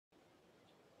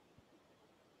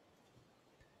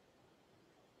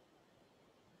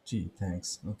Gee,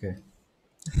 thanks. Okay.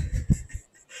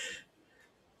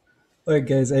 All right,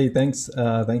 guys. Hey, thanks.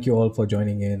 Thank you all for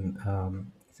joining in.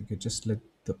 If you could just let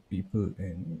the people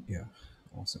in. Yeah.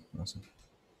 Awesome. Awesome.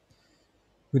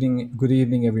 Good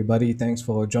evening, everybody. Thanks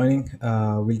for joining.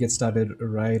 We'll get started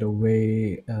right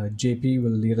away. JP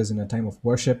will lead us in a time of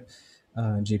worship.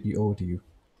 JP, over to you.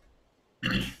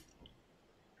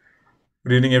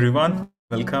 Good evening, everyone.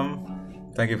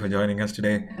 Welcome. Thank you for joining us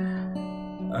today.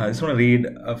 I just want to read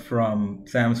from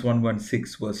Psalms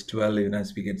 116, verse 12, even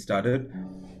as we get started.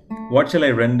 What shall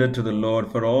I render to the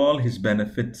Lord for all his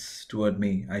benefits toward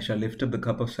me? I shall lift up the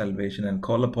cup of salvation and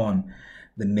call upon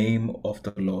the name of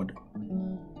the Lord.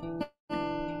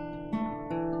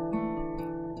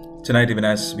 Tonight, even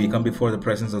as we come before the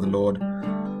presence of the Lord,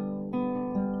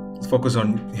 let's focus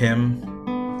on him,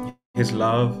 his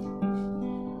love.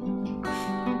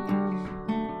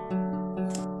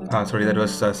 Sorry, that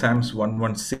was Psalms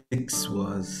 116,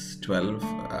 verse 12.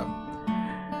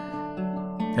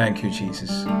 Thank you,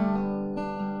 Jesus,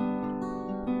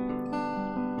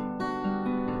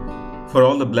 for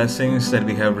all the blessings that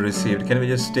we have received. Can we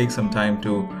just take some time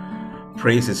to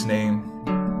praise his name?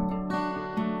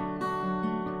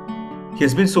 He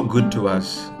has been so good to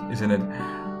us, isn't it?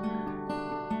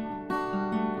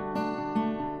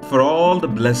 For all the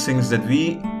blessings that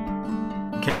we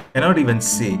cannot even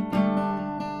see.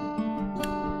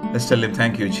 Let's tell him,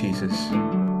 thank you, Jesus.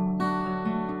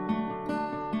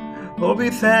 Oh, we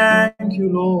thank you,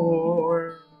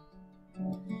 Lord.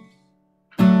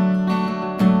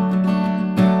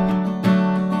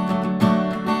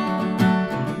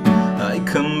 I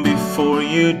come before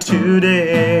you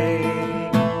today,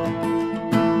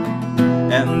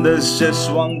 and there's just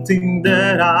one thing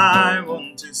that I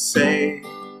want to say.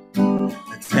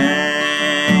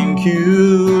 Thank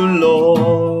you,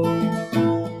 Lord.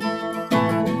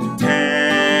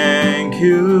 Thank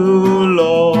you,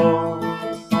 Lord,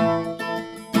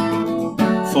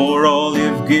 for all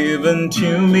you've given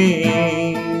to me,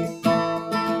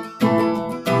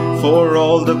 for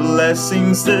all the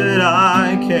blessings that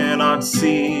I cannot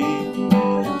see.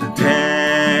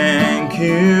 Thank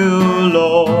you,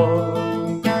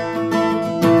 Lord.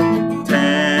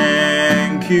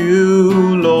 Thank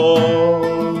you,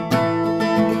 Lord.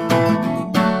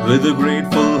 With a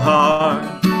grateful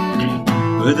heart,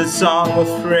 with a song of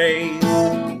praise,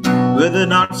 with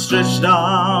an outstretched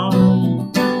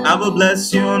arm, I will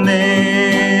bless your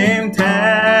name.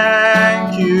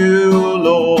 Thank you,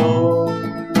 Lord.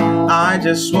 I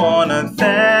just want to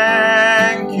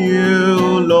thank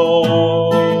you,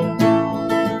 Lord.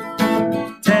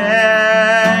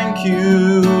 Thank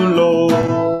you, Lord.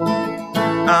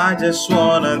 I just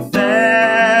want to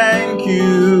thank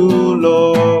you,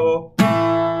 Lord.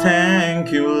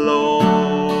 Thank you, Lord,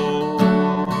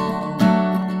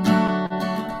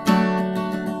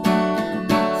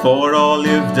 for all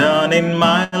you've done in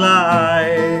my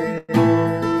life.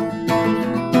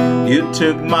 You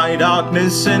took my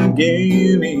darkness and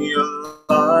gave me your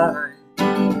light.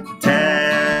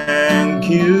 Thank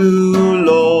you,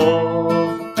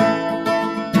 Lord.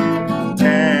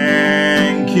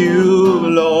 Thank you,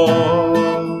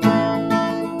 Lord.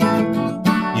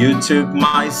 You took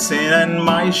my sin and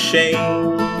my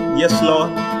shame. Yes,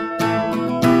 Lord.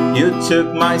 You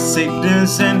took my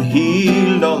sickness and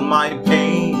healed all my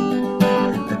pain.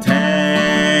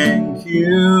 Thank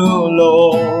you,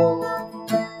 Lord.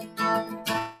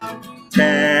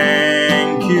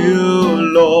 Thank you,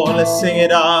 Lord. Let's sing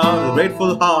it out with a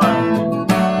grateful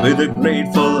heart, with a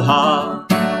grateful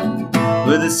heart,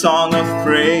 with a song of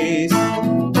praise,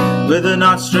 with an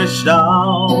outstretched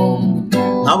arm.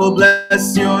 I will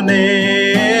bless your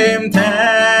name.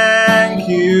 Thank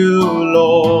you,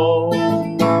 Lord.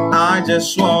 I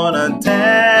just want to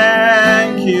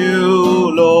thank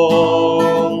you,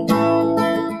 Lord.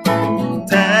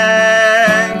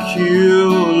 Thank you,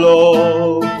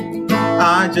 Lord.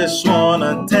 I just want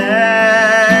to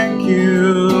thank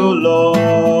you,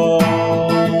 Lord.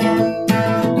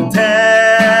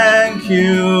 Thank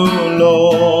you,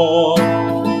 Lord.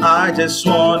 I just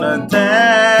want to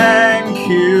thank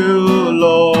you,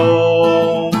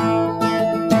 Lord.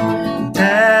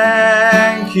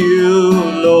 Thank you,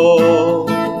 Lord.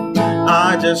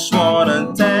 I just want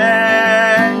to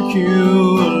thank you,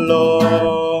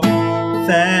 Lord.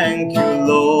 Thank you,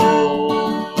 Lord.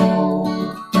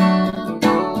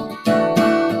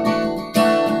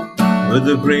 With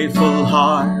a grateful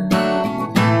heart,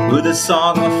 with a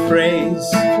song of praise,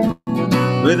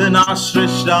 with an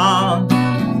outstretched arm,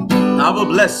 I will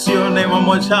bless your name one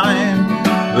more time.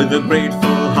 With a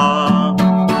grateful heart,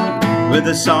 with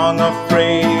a song of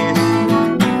praise,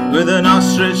 with an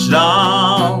outstretched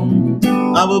arm,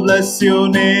 I will bless your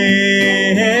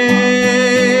name.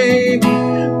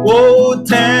 Oh,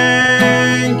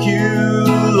 thank you,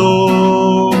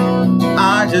 Lord.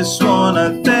 I just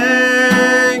wanna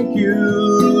thank you,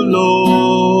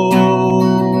 Lord.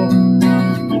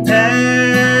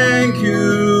 Thank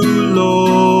you,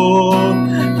 Lord.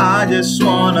 I just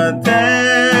wanna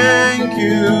thank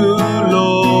you,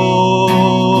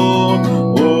 Lord.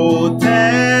 Oh,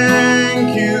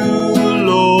 thank you,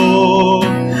 Lord.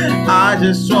 I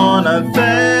just wanna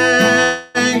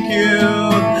thank you.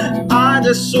 I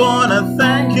just wanna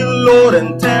thank you, Lord,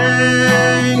 and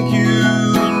thank you,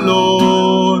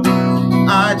 Lord.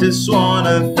 I just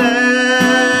wanna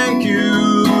thank you,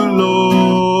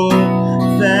 Lord.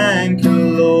 Thank you,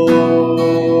 Lord.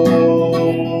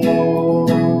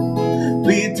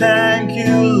 We thank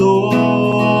you,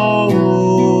 Lord.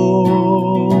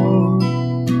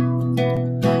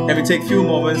 Can we take a few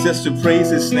moments just to praise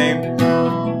His name?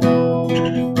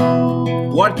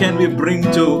 What can we bring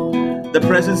to the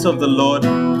presence of the Lord?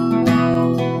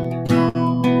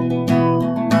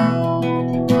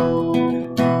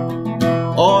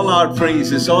 All our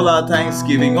praises, all our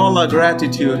thanksgiving, all our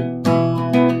gratitude.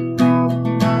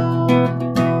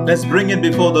 Let's bring it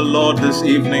before the Lord this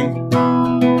evening.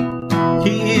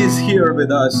 He is here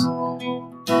with us,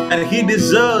 and He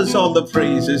deserves all the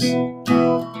praises.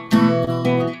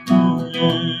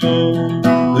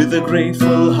 With a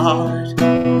grateful heart,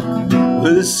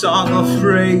 with a song of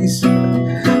praise,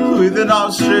 with an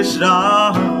outstretched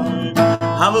arm,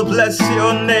 I will bless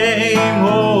your name.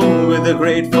 Oh, with a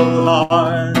grateful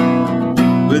heart,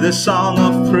 with a song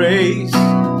of praise,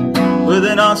 with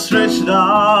an outstretched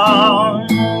arm,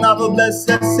 I will bless.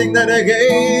 Let's sing that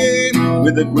again.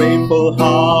 With a grateful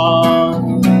heart,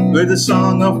 with a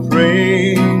song of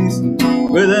praise,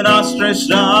 with an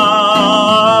outstretched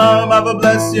arm, I will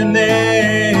bless your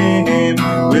name.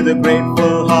 With a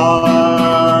grateful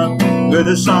heart, with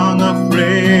a song of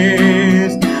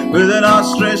praise, with an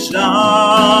outstretched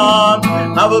arm,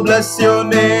 I will bless your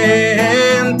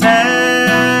name.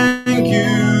 Thank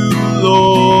you,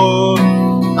 Lord.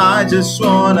 I just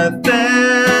wanna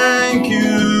thank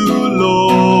you,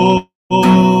 Lord.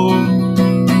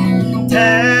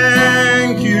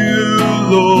 Thank you,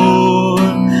 Lord.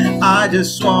 I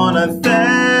just wanna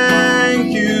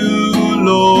thank you,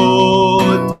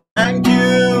 Lord. Thank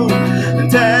you,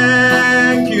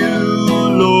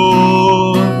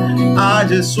 Lord. I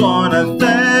just wanna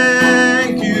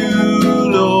thank you,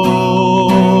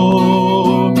 Lord.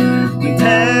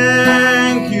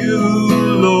 Thank you,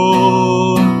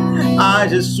 Lord. I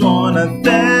just wanna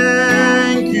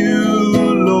thank you,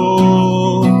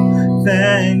 Lord.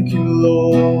 Thank you,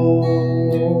 Lord.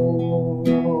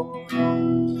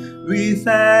 We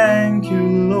thank you,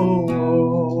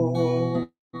 Lord.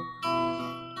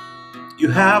 You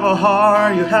have a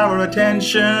heart, you have our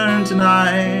attention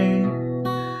tonight.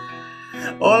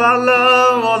 All our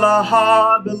love, all our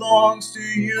heart belongs to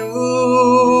you.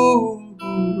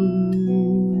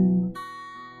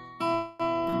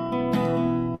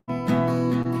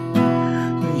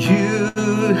 You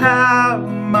have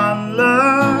my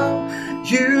love,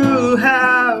 you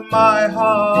have my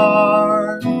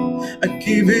heart. I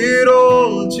give it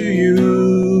all to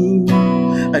you.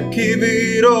 I give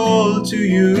it all to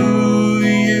you.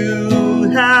 You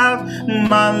have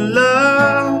my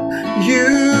love,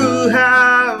 you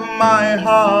have my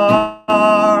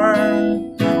heart.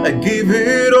 I give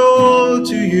it all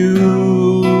to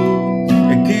you.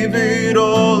 I give it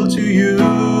all to you.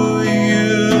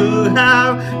 You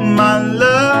have my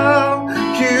love,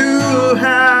 you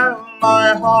have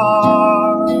my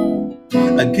heart.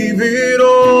 I give it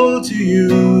all to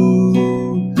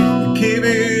you. I give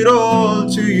it all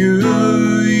to you.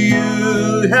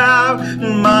 You have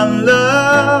my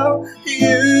love,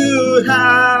 you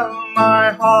have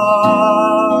my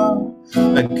heart.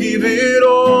 I give it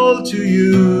all to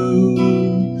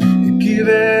you. I give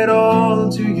it all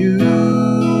to you.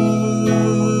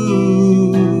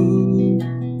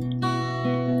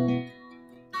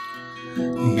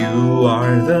 You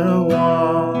are the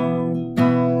one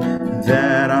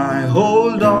that I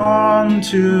hold on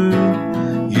to.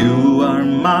 You are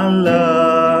my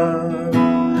love,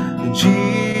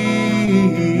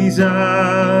 Jesus.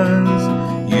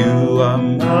 You are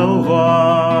my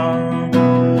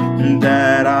one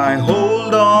that I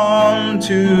hold on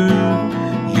to.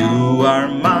 You are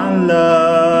my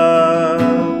love,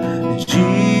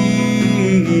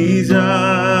 Jesus.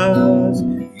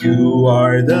 You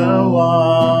are the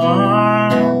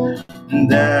one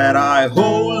that I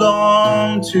hold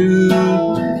on to.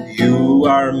 You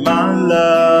are my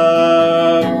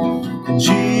love,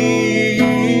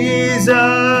 Jesus.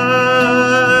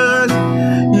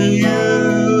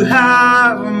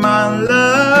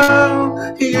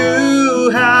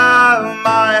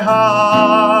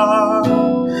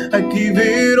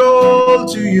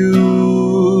 to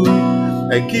you.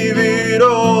 I give it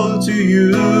all to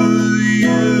you.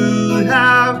 You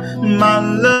have my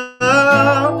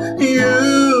love.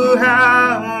 You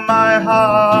have my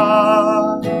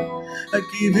heart. I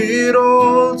give it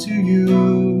all to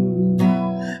you.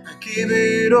 I give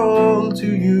it all to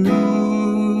you.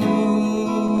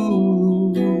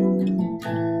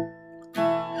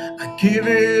 I give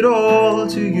it all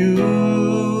to you,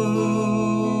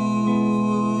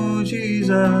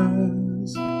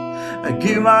 Jesus. I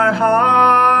give my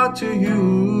heart to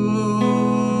you.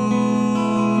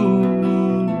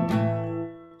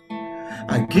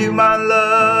 I give my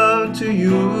love to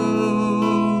you.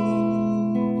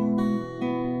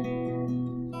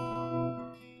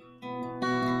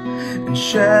 And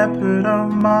shepherd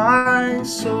of my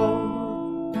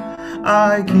soul,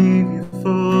 I give you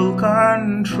full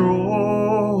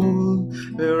control.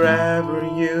 Wherever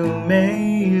you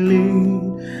may lead,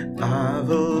 I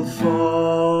will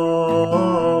follow.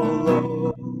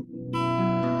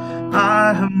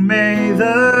 I have made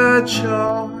the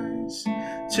choice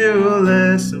to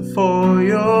listen for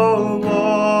your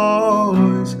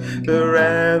voice.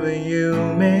 Wherever you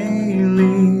may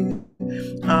lead,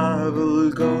 I will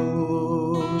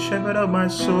go. Shepherd of my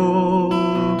soul,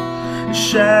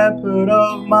 shepherd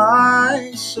of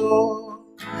my soul,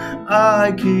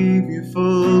 I give you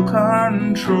full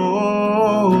control.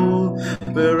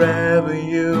 Wherever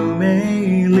you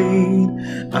may lead,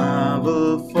 I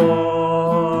will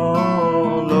follow.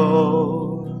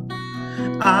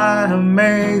 I have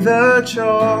made the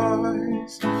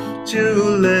choice to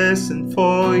listen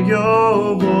for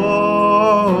your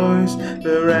voice.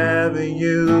 Wherever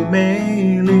you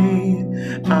may lead,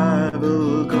 I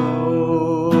will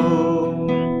go.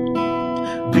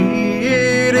 Be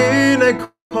it in a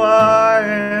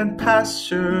quiet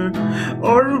pasture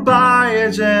or by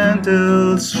a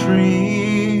gentle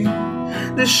stream,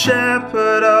 the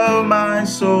shepherd of my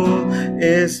soul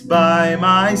is by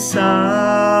my side.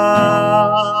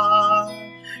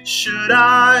 Should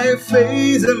I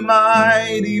face a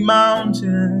mighty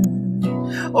mountain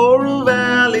or a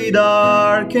valley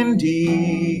dark and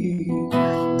deep,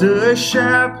 the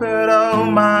shepherd of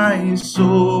my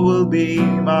soul will be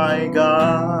my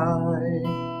guide.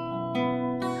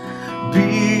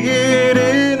 Be it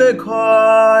in a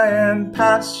quiet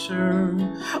pasture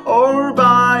or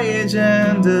by a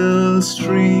gentle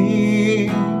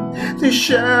stream, the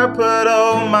shepherd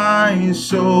of my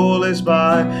soul is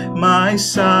by my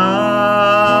side.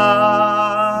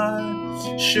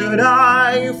 Should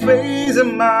I face a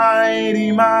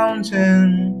mighty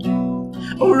mountain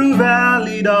or a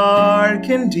valley dark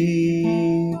and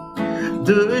deep,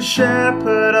 the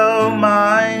shepherd of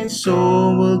my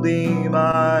soul will be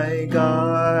my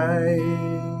guide.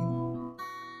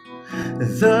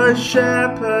 The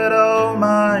shepherd of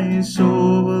my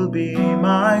soul will be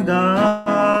my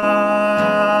guide.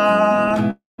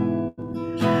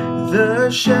 The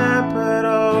shepherd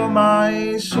of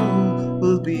my soul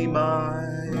will be my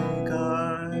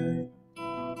guide.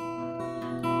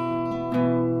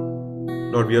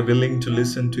 Lord, we are willing to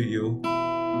listen to you.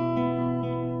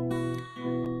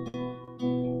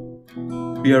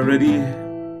 We are ready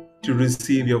to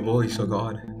receive your voice, O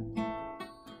God.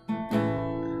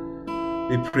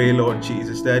 We pray, Lord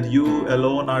Jesus, that you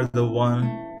alone are the one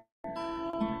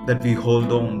that we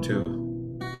hold on to.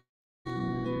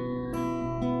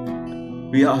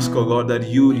 We ask, O God, that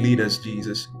you lead us,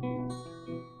 Jesus.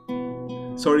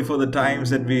 Sorry for the times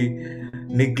that we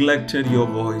neglected your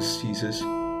voice, Jesus.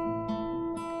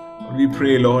 We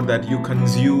pray, Lord, that you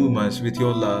consume us with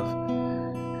your love.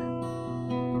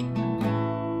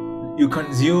 You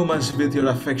consume us with your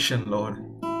affection, Lord.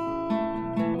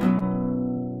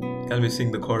 Can we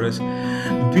sing the chorus?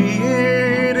 Be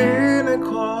it in a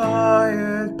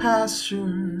quiet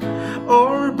pasture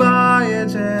or by a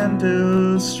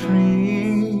gentle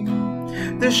stream,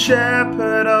 the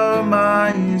shepherd of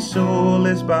my soul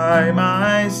is by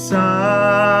my side.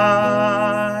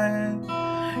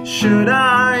 Should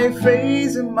I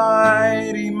face a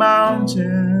mighty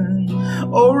mountain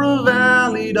or a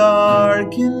valley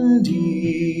dark and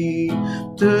deep,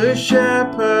 the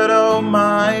shepherd of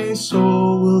my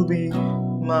soul will be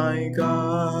my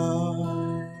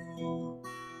guide.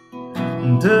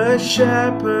 The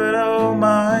shepherd of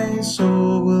my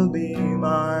soul will be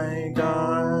my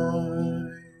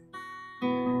guide.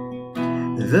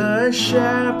 The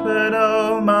shepherd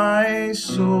of my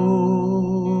soul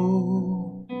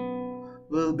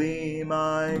will be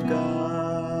my guide.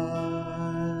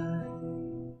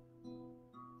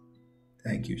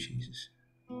 Thank you, Jesus.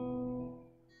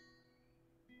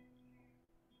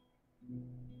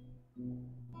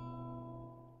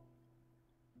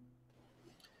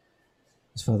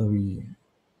 Father, we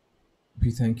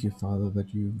thank you, Father,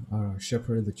 that you are our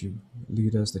shepherd, that you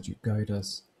lead us, that you guide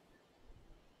us.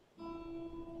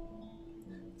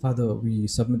 Father, we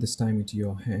submit this time into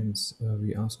your hands.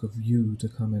 We ask of you to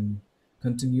come and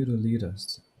continue to lead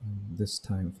us this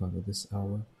time, Father, this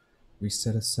hour. We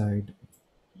set aside,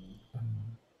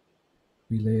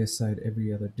 we lay aside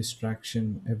every other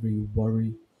distraction, every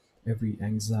worry, every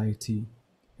anxiety,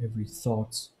 every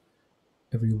thought,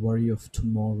 every worry of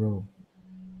tomorrow.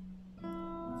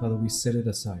 Father, we set it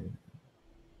aside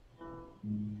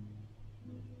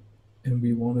and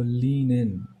we want to lean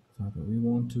in, Father. We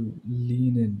want to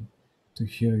lean in to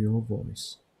hear your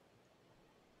voice.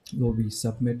 Lord, we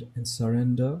submit and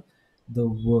surrender the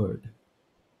word.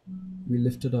 We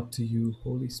lift it up to you.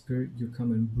 Holy Spirit, you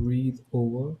come and breathe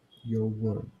over your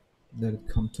word. Let it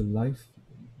come to life.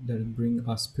 Let it bring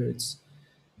our spirits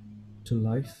to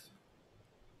life.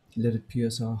 Let it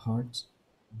pierce our hearts.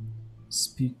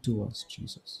 Speak to us,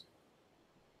 Jesus.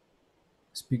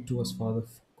 Speak to us, Father,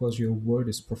 because your word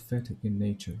is prophetic in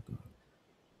nature, God.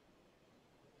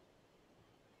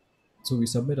 So we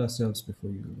submit ourselves before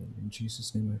you, Lord. In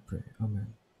Jesus' name I pray.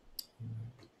 Amen.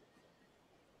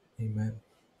 Amen.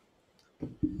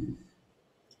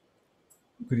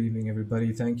 Good evening,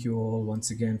 everybody. Thank you all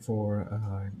once again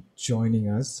for joining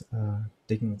us,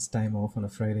 taking its time off on a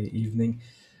Friday evening.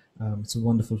 It's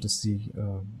wonderful to see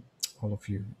all of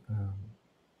you.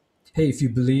 Hey, if you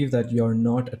believe that you're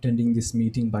not attending this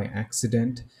meeting by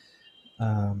accident,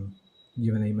 um,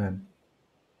 give an amen.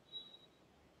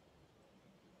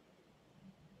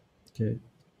 Okay,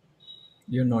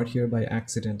 you're not here by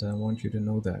accident. I want you to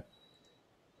know that,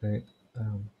 right?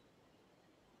 Um,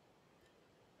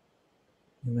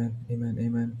 Amen, amen,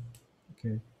 amen.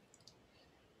 Okay,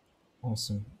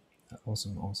 awesome,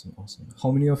 awesome, awesome, awesome.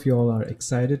 How many of y'all are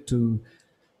excited to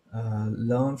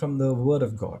learn from the Word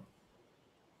of God?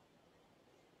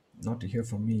 Not to hear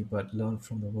from me, but learn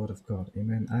from the Word of God.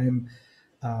 Amen.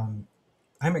 Um,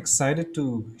 I'm excited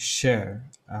to share,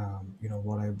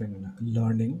 what I've been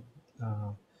learning,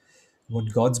 uh,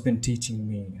 what God's been teaching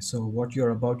me. So what you're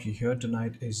about to hear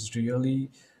tonight is really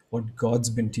what God's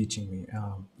been teaching me.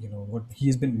 What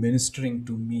He's been ministering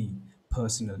to me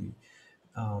personally.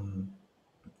 Um,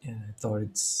 and I thought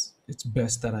it's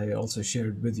best that I also share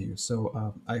it with you.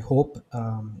 So I hope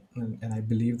and I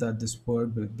believe that this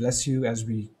word will bless you as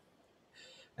we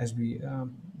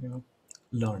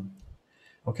learn.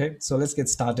 Okay, so let's get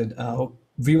started.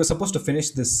 We were supposed to finish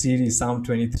this series, Psalm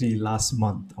 23, last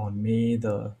month on May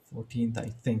the 14th, I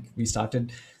think. We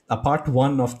started, part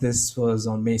one of this was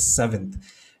on May 7th,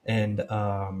 and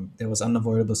there was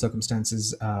unavoidable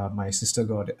circumstances. My sister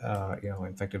got,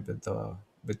 infected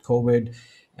with COVID,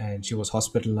 and she was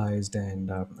hospitalized,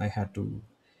 and I had to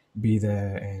be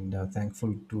there. And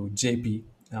thankful to JP,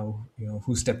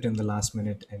 who stepped in the last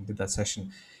minute and did that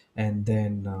session. And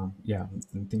then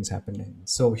things happened, and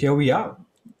so here we are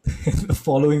the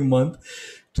following month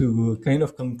to kind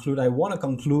of conclude. I want to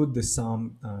conclude this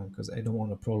psalm because I don't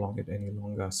want to prolong it any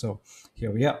longer. So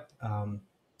here we are.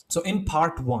 So in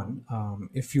part one,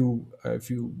 if you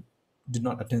did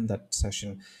not attend that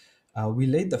session, we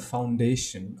laid the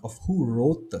foundation of who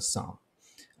wrote the psalm.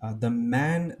 The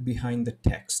man behind the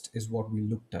text is what we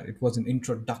looked at. It was an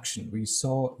introduction. We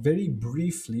saw very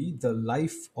briefly the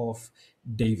life of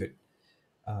David.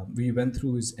 We went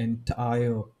through his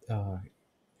entire,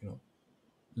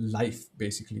 life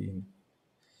basically in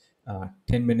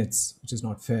 10 minutes, which is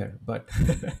not fair. But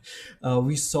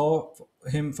we saw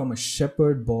him from a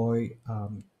shepherd boy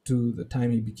to the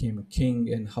time he became a king,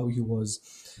 and how he was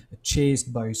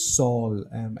chased by Saul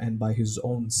and by his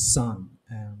own son.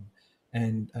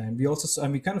 And we also saw,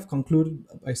 and we kind of concluded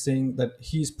by saying that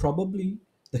he's probably,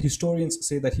 the historians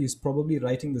say that he's probably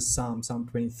writing the Psalm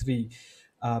 23,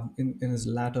 in his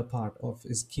latter part of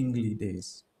his kingly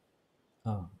days.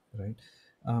 Right.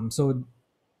 So,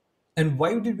 and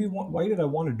why did I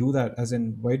want to do that, as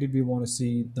in why did we want to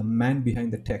see the man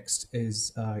behind the text?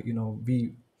 Is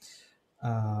we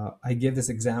I gave this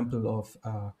example of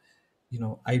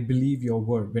I believe your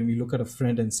word. When we look at a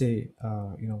friend and say,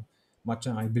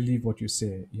 Machan, I believe what you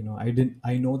say,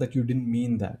 I know that you didn't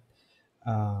mean that.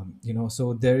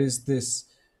 So there is this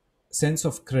sense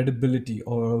of credibility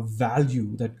or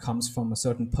value that comes from a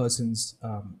certain person's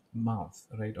mouth,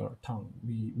 right, or tongue.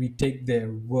 We take their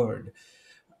word.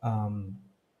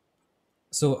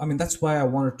 So I mean, that's why I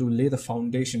wanted to lay the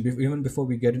foundation. Even before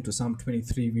we get into Psalm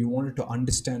 23, we wanted to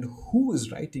understand who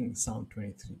is writing Psalm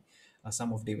 23,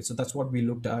 Psalm of David. So that's what we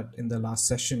looked at in the last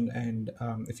session. And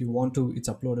if you want to, it's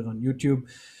uploaded on YouTube.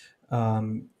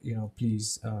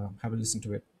 Please have a listen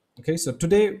to it. Okay, so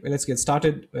today let's get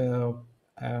started.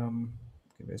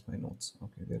 Okay, where's my notes?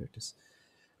 Okay, there it is.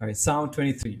 All right, Psalm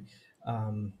 23.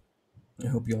 Um, I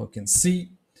hope you all can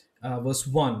see. Verse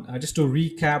 1. Just to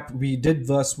recap, we did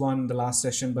verse 1 the last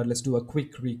session, but let's do a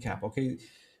quick recap. Okay,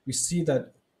 we see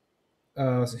that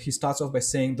he starts off by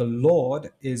saying, "The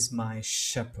Lord is my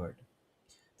shepherd."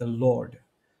 The Lord.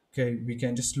 Okay, we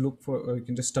can just look for, we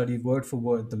can just study word for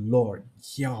word. The Lord,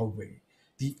 Yahweh,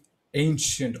 the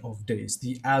Ancient of Days,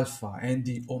 the Alpha and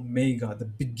the Omega, the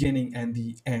beginning and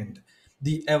the end,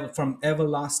 from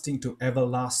everlasting to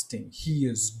everlasting. He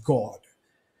is God,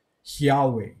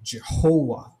 Yahweh,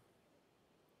 Jehovah.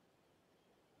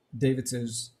 David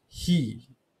says, He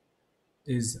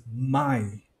is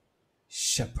my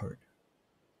shepherd.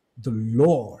 The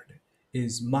Lord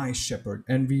is my shepherd.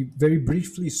 And we very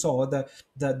briefly saw that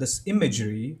this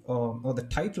imagery, or the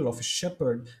title of a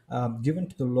shepherd, given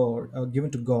to the Lord,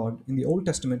 given to God in the Old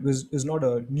Testament, is not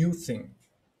a new thing.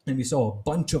 And we saw a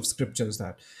bunch of scriptures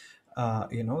that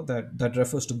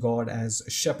refers to God as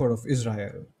a shepherd of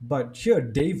Israel. But here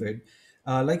David,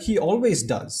 like he always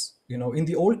does, in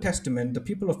the Old Testament, the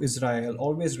people of Israel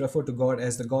always refer to God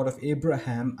as the God of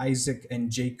Abraham, Isaac, and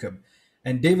Jacob.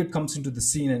 And David comes into the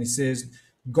scene and he says,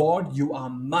 God, you are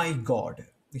my God.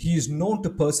 He is known to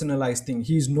personalize things.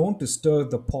 He is known to stir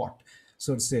the pot,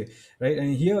 so to say, right?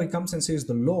 And here he comes and says,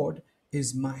 the Lord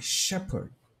is my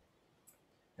shepherd.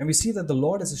 And we see that the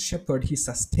Lord as a shepherd, he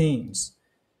sustains,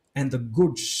 and the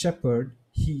good shepherd,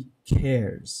 he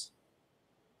cares.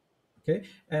 Okay,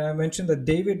 and I mentioned that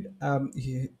David,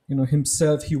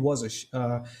 himself, he was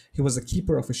a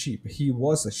keeper of a sheep. He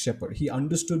was a shepherd. He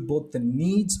understood both the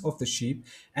needs of the sheep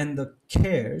and the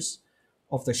cares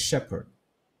of the shepherd.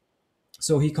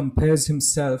 So he compares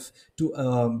himself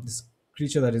to this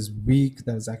creature that is weak,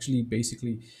 that is actually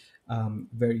basically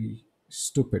very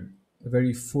stupid,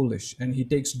 very foolish, and he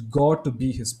takes God to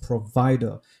be his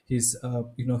provider, his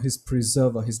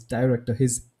preserver, his director,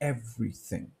 his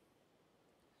everything.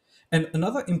 And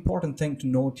another important thing to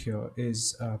note here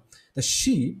is the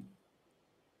sheep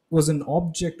was an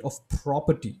object of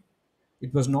property.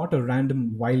 It was not a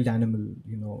random wild animal,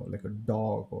 like a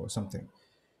dog or something.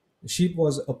 The sheep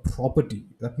was a property.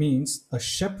 That means a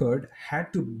shepherd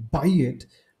had to buy it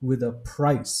with a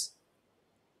price.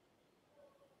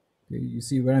 Okay, you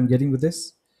see where I'm getting with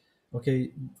this?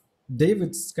 Okay,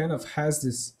 David kind of has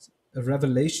this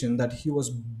revelation that he was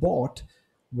bought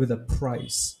with a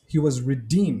price. He was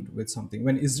redeemed with something.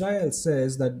 When Israel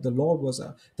says that the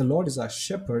Lord is our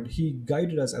shepherd, he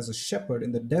guided us as a shepherd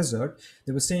in the desert,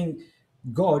 they were saying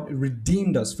God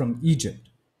redeemed us from Egypt.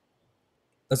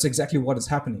 That's exactly what is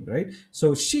happening, right?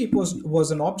 So sheep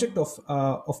was an object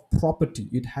of property.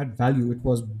 It had value. It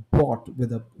was bought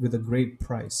with a great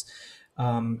price.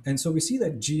 And so we see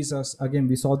that Jesus, again,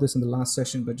 we saw this in the last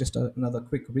session, but just another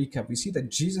quick recap. We see that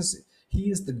Jesus, he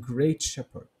is the great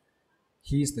shepherd.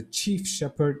 He is the chief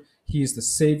shepherd. He is the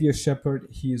savior shepherd.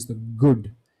 He is the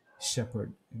good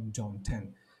shepherd in John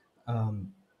 10.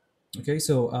 Okay,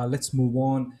 so let's move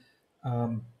on.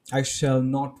 I shall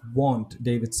not want,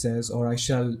 David says, or I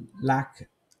shall lack,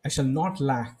 I shall not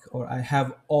lack, or I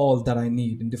have all that I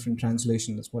need. In different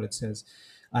translations, that's what it says.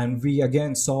 And we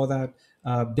again saw that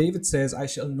David says, I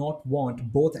shall not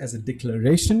want, both as a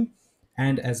declaration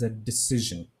and as a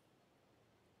decision.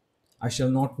 I shall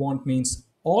not want means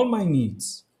all my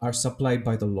needs are supplied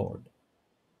by the Lord.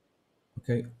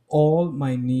 Okay, all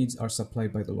my needs are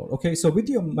supplied by the Lord. Okay, so with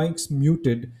your mics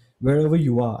muted, wherever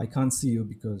you are, I can't see you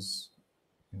because,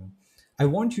 I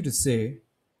want you to say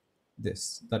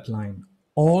that line,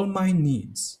 all my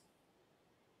needs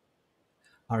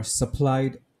are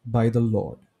supplied by the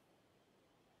Lord,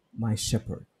 my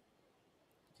shepherd.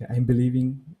 Okay, I'm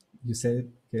believing you said it.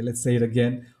 Okay, let's say it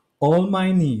again. All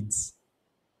my needs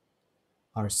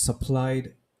are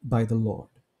supplied by the Lord,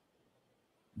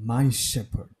 my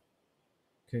shepherd.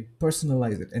 Okay,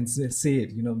 personalize it and say it, say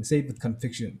it with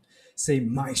conviction. Say,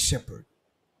 my shepherd.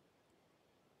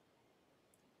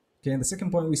 Okay, and the second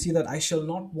point, we see that I shall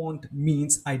not want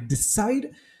means I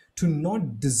decide to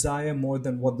not desire more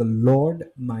than what the Lord,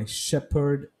 my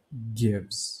shepherd,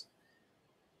 gives.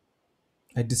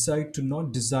 I decide to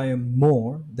not desire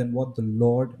more than what the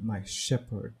Lord, my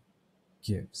shepherd,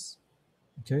 gives.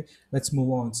 Okay, let's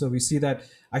move on. So we see that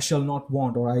I shall not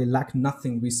want, or I lack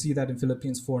nothing. We see that in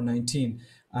Philippians 4:19.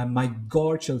 My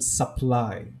God shall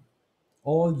supply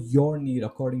all your need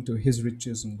according to his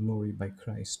riches and glory by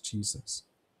Christ Jesus.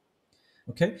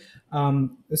 Okay,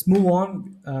 let's move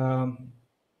on.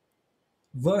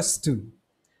 Verse 2.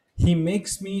 He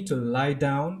makes me to lie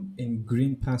down in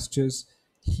green pastures.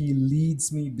 He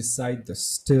leads me beside the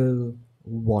still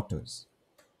waters.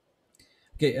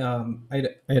 Okay,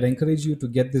 I'd encourage you to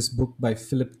get this book by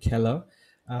Philip Keller.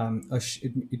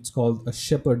 It's called a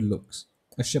shepherd looks,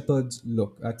 a shepherd's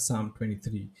look at Psalm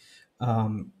 23.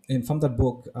 And from that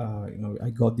book, I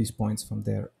got these points from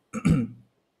there.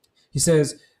 He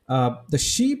says, the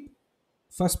sheep,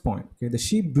 first point, okay, the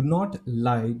sheep do not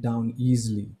lie down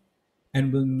easily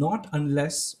and will not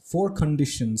unless four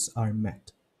conditions are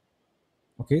met.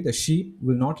 Okay, the sheep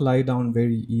will not lie down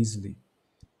very easily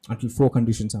until four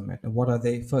conditions are met. And what are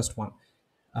they? First one,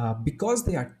 because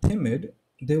they are timid,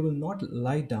 they will not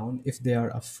lie down if they are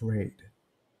afraid.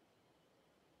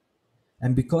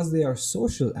 And because they are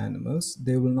social animals,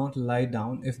 they will not lie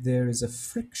down if there is a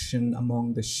friction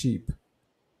among the sheep.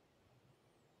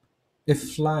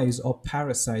 If flies or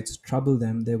parasites trouble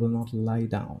them, they will not lie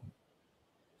down.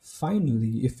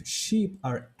 Finally, if sheep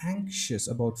are anxious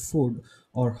about food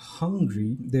or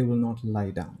hungry, they will not lie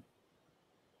down.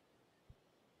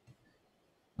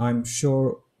 I'm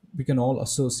sure we can all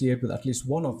associate with at least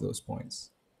one of those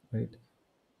points, right?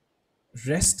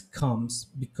 Rest comes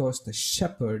because the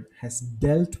shepherd has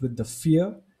dealt with the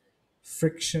fear,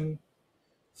 friction,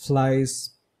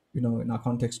 flies, in our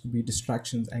context could be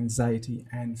distractions, anxiety,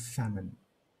 and famine.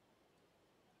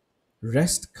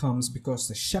 Rest comes because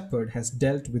the shepherd has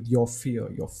dealt with your fear,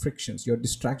 your frictions, your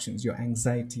distractions, your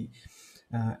anxiety,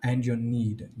 and your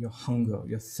need, your hunger,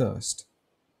 your thirst.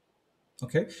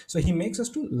 Okay, so he makes us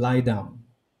to lie down.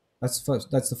 That's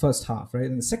the first half, right?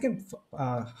 And the second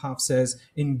half says,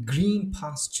 in green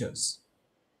pastures.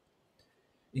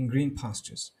 In green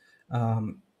pastures.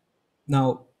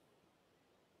 Now,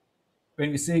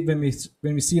 when we see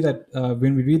that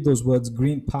when we read those words,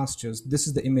 green pastures, this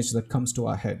is the image that comes to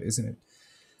our head, isn't it?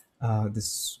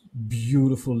 This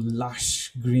beautiful,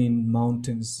 lush green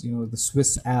mountains, the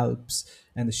Swiss Alps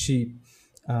and the sheep.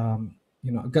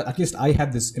 At least I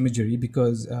had this imagery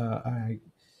because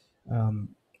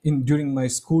in during my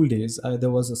school days, there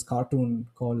was this cartoon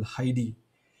called Heidi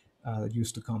that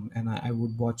used to come, and I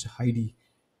would watch Heidi.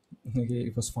 Okay,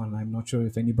 it was fun. I'm not sure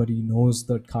if anybody knows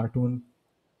that cartoon.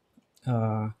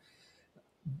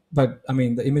 But I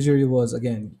mean, the imagery was,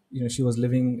 again, she was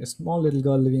living, a small little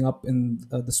girl living up in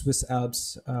the Swiss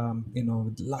Alps,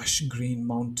 with lush green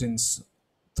mountains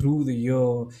through the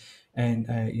year, and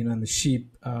and the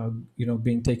sheep,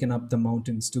 being taken up the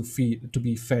mountains to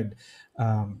be fed,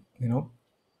 uh,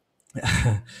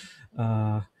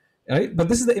 right. But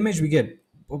this is the image we get.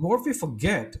 But what we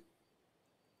forget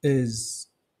is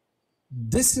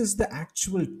this is the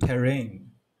actual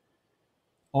terrain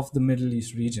of the Middle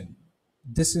East region.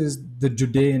 This is the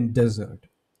Judean desert.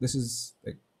 This is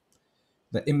like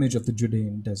the image of the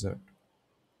Judean desert.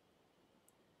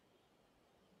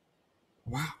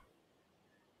 Wow.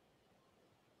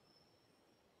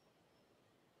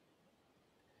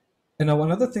 And now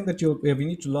another thing that we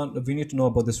need to learn, we need to know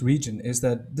about this region is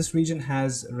that this region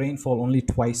has rainfall only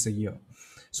twice a year.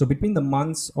 So between the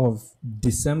months of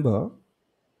December,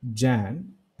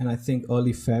 Jan, and I think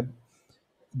early Feb,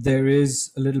 there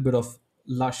is a little bit of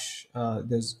lush.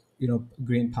 There's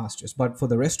green pastures, but for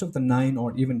the rest of the 9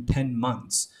 or even 10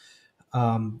 months,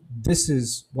 this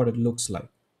is what it looks like.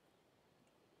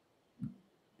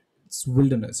 It's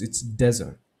wilderness. It's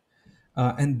desert.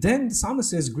 And then the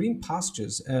psalmist says green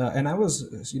pastures, and I was,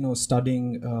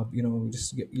 studying,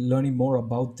 just learning more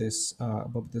about this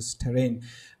terrain.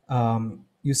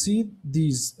 You see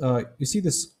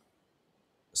this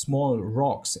small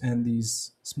rocks and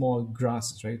these small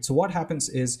grasses, right? So what happens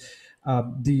is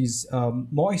these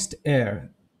moist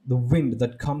air, the wind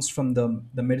that comes from the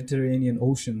Mediterranean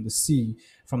Ocean, the sea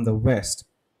from the west,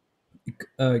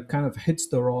 kind of hits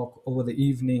the rock over the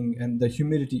evening, and the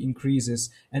humidity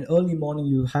increases, and early morning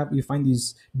you find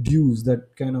these dews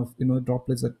that kind of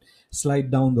droplets that slide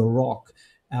down the rock,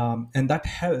 and that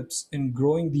helps in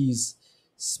growing these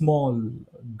small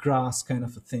grass kind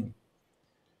of a thing.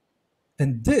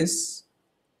 And this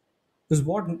is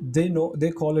what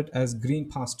they call it as green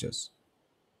pastures.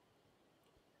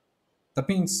 That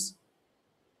means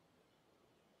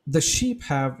the sheep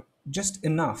have just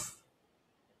enough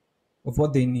of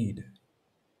what they need.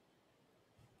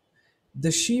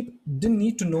 The sheep didn't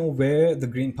need to know where the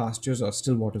green pastures or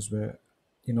still waters were,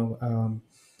 you know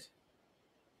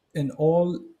and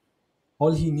all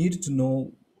he needed to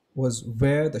know was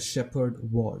where the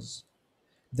shepherd was.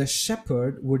 The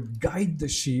shepherd would guide the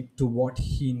sheep to what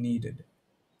he needed.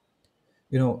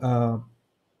 you know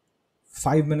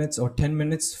 5 minutes or 10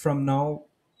 minutes from now,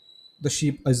 the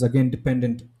sheep is again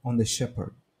dependent on the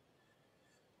shepherd.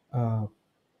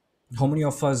 How many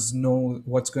of us know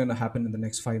what's going to happen in the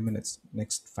next 5 minutes,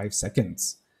 next 5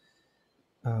 seconds?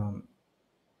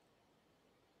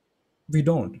 We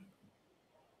don't.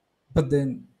 But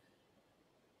then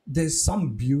there's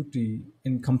some beauty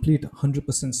in complete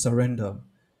 100% surrender,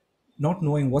 not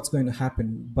knowing what's going to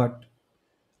happen, but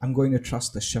I'm going to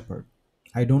trust the shepherd.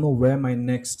 I don't know where my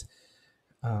next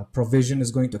provision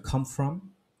is going to come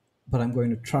from, but I'm going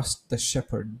to trust the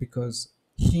shepherd because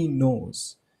he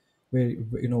knows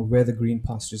where the green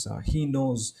pastures are. He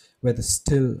knows where the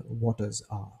still waters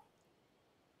are.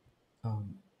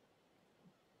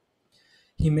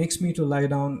 He makes me to lie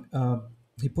down.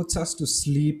 He puts us to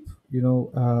sleep.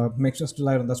 Makes us to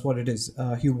lie down. That's what it is.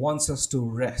 He wants us to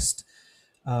rest.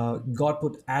 God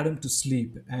put Adam to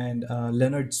sleep, and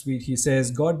Leonard Sweet, he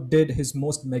says, God did his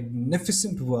most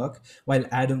magnificent work while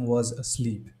Adam was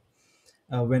asleep.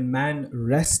 When man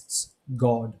rests,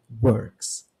 God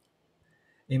works.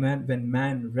 Amen. When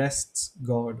man rests,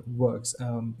 God works.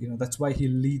 That's why He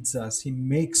leads us. He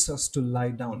makes us to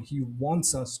lie down. He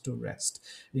wants us to rest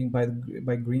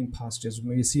by green pastures.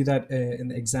 We see that in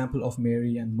the example of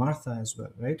Mary and Martha as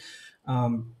well, right?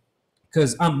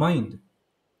 Because our mind,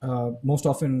 most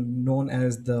often known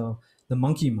as the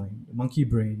monkey mind, monkey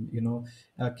brain,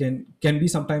 can be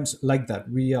sometimes like that.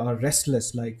 We are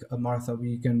restless, like Martha.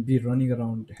 We can be running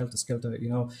around helter skelter,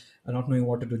 not knowing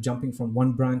what to do, jumping from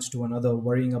one branch to another,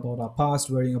 worrying about our past,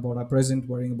 worrying about our present,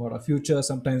 worrying about our future.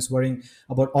 Sometimes worrying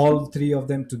about all three of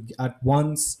them at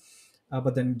once.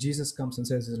 But then Jesus comes and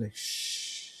says, like,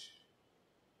 shh,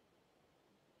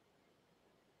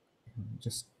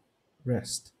 just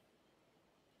rest,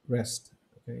 rest.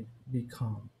 Okay, be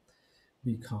calm,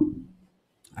 be calm.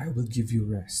 I will give you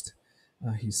rest,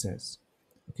 he says.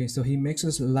 Okay, so he makes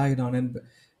us lie down,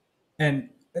 and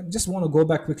I just want to go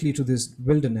back quickly to this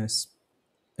wilderness.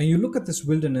 And you look at this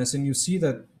wilderness and you see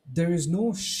that there is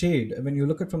no shade. When you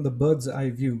look at from the bird's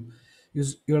eye view,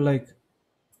 you're like,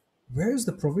 where's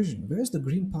the provision? Where's the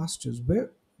green pastures?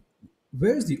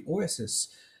 Where's the oasis?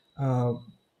 Uh,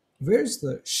 where's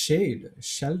the shade,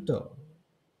 shelter?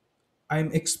 I'm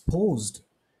exposed.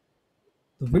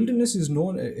 The wilderness is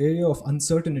known an area of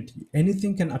uncertainty.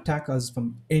 Anything can attack us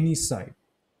from any side.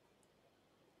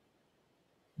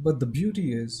 But the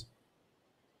beauty is,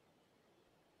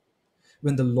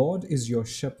 when the Lord is your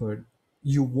shepherd,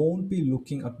 you won't be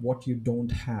looking at what you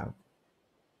don't have,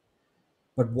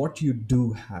 but what you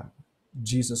do have.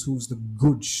 Jesus, who's the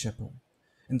good shepherd.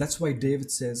 And that's why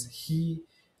David says,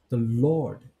 the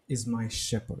Lord, is my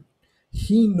shepherd.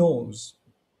 He knows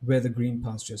where the green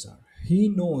pastures are. He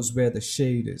knows where the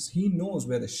shade is. He knows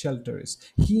where the shelter is.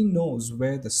 He knows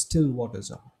where the still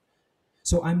waters are.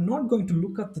 So I'm not going to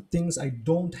look at the things I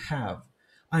don't have.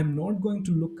 I'm not going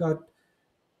to look at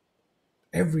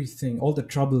everything, all the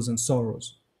troubles and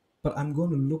sorrows, but I'm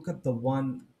going to look at the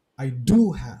one I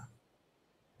do have,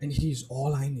 and He's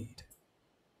all I need,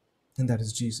 and that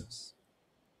is Jesus.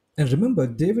 And remember,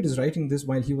 David is writing this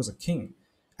while he was a king,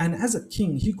 and as a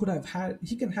king, he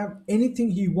can have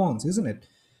anything he wants, isn't it?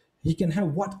 He can have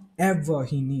whatever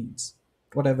he needs,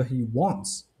 whatever he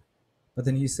wants. But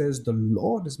then he says, "The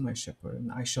Lord is my shepherd,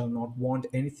 and I shall not want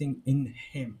anything in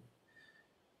Him."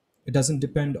 It doesn't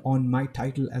depend on my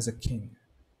title as a king.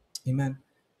 Amen.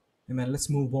 Amen. Let's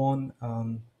move on.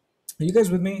 Are you guys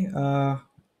with me?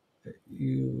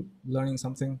 You learning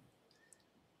something?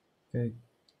 Okay.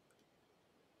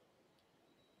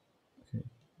 Okay.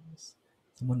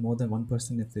 Someone more than one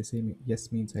person, if they say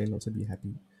yes, means I'll also be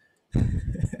happy.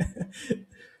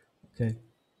 Okay.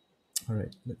 All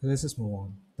right. Let's just move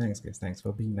on. Thanks, guys. Thanks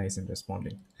for being nice and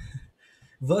responding.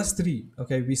 Verse 3.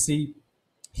 Okay. We see,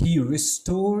 He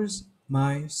restores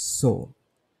my soul.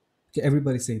 Okay.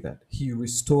 Everybody say that. He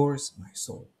restores my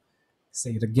soul.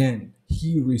 Say it again.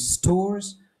 He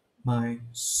restores my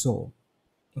soul.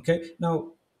 Okay.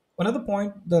 Now, another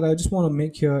point that I just want to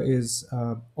make here is,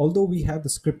 although we have the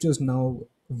scriptures now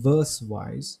verse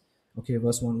wise, okay,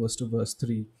 verse 1, verse 2, verse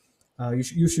 3,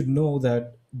 you should know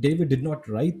that David did not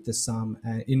write the psalm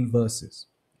in verses.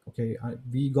 Okay.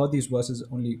 We got these verses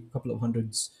only a couple of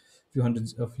few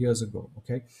hundreds of years ago.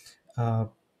 Okay. Uh,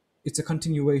 it's a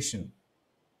continuation.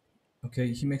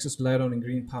 Okay. He makes us lie down in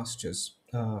green pastures.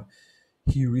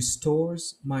 He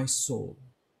restores my soul.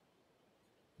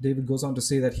 David goes on to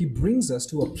say that he brings us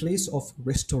to a place of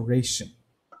restoration.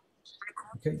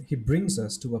 Okay, he brings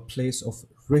us to a place of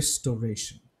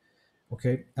restoration.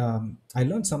 Okay, I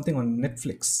learned something on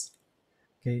Netflix.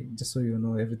 Okay, just so you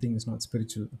know, everything is not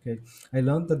spiritual. Okay, I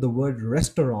learned that the word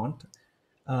restaurant,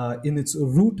 in its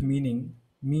root meaning,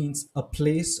 means a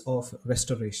place of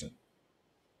restoration.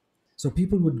 So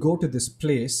people would go to this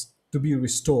place to be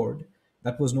restored.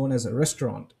 That was known as a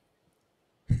restaurant.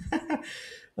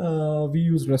 We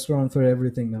use restaurant for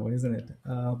everything now, isn't it?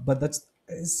 But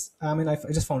I mean, I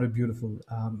just found it beautiful.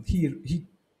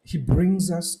 He brings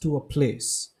us to a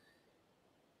place.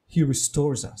 He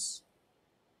restores us.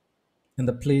 And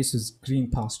the place is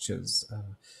green pastures,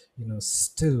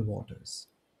 still waters.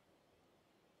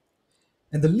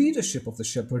 And the leadership of the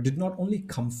shepherd did not only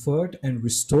comfort and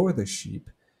restore the sheep,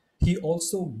 he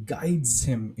also guides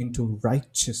him into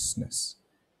righteousness.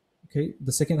 Okay,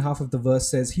 the second half of the verse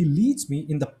says, he leads me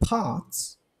in the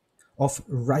paths of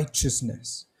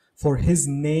righteousness for his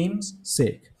name's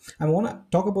sake. I want to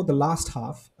talk about the last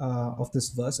half of this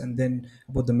verse and then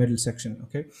about the middle section.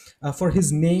 Okay, for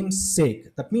his name's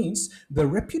sake. That means the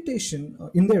reputation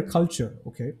in their culture,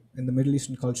 okay, in the Middle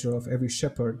Eastern culture of every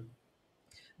shepherd,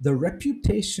 the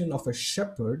reputation of a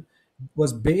shepherd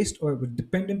was based or was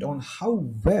dependent on how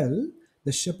well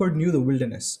the shepherd knew the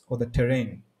wilderness or the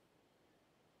terrain.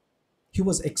 He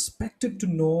was expected to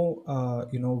know,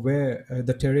 where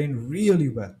the terrain really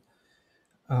well,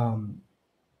 and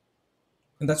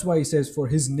that's why he says, "For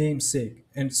His name's sake."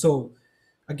 And so,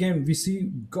 again, we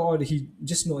see God. He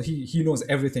just know he knows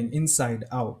everything inside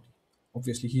out.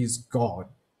 Obviously, He is God,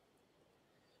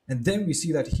 and then we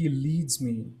see that He leads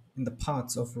me in the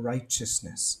paths of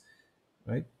righteousness.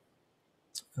 Right.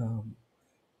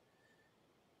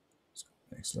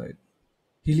 Next slide.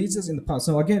 He leads us in the path.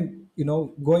 So again,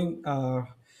 going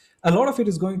a lot of it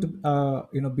is going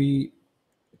to be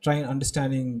trying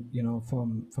understanding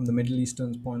from the Middle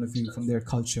Eastern point of view, from their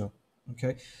culture.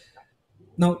 Okay,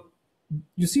 now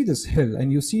you see this hill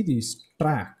and you see these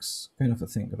tracks, kind of a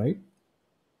thing, right?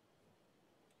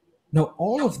 Now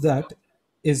all of that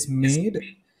is made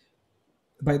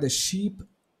by the sheep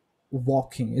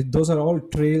walking. Those are all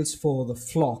trails for the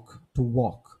flock to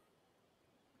walk.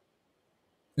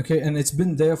 Okay, and it's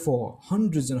been there for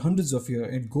hundreds and hundreds of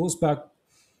years. It goes back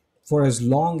for as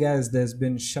long as there's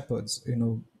been shepherds,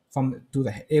 from to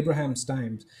the Abraham's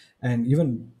times, and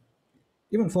even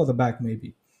further back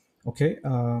maybe. Okay,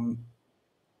 and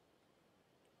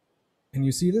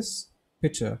you see this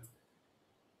picture.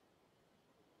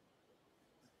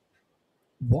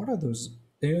 What are those?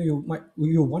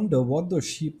 You wonder what those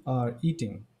sheep are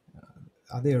eating.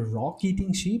 Are they rock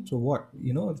eating sheep or what?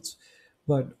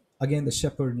 But again, the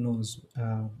shepherd knows.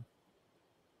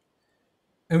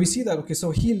 And we see that, okay,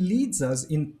 so he leads us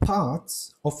in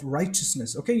paths of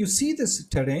righteousness. Okay, you see this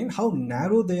terrain, how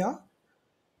narrow they are.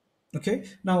 Okay,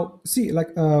 now see,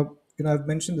 like I've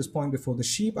mentioned this point before. The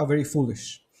sheep are very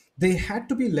foolish. They had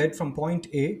to be led from point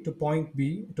A to point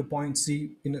B to point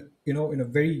C in a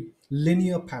very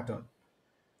linear pattern.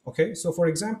 Okay, so for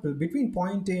example, between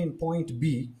point A and point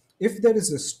B, if there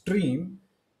is a stream,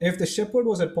 if the shepherd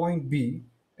was at point B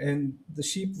and the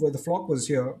sheep where the flock was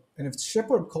here, and if the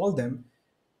shepherd called them,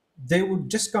 they would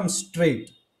just come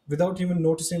straight without even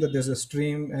noticing that there's a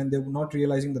stream, and they were not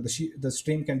realizing that the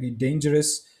stream can be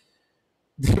dangerous.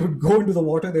 They would go into the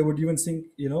water, they would even sink,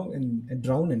 and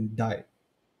drown and die.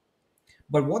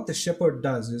 But what the shepherd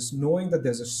does is, knowing that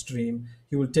there's a stream,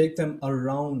 he will take them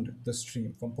around the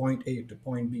stream from point A to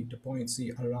point B to point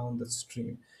C, around the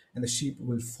stream, and the sheep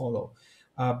will follow.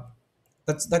 Uh,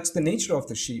 that's the nature of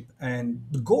the sheep, and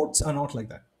the goats are not like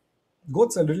that.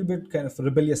 Goats are a little bit kind of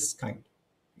rebellious kind.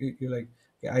 You're like,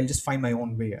 okay, I'll just find my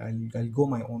own way. I'll go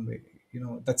my own way.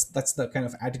 That's the kind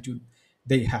of attitude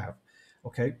they have.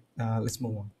 Okay, let's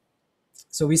move on.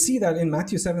 So we see that in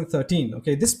Matthew 7:13.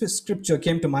 Okay, this scripture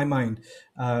came to my mind.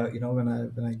 When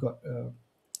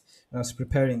I was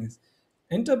preparing.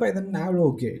 Enter by the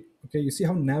narrow gate. Okay, you see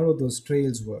how narrow those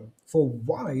trails were. For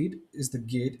wide is the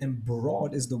gate and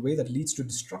broad is the way that leads to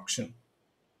destruction.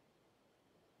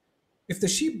 If the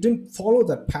sheep didn't follow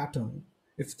that pattern,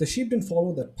 if the sheep didn't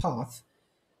follow that path,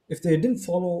 if they didn't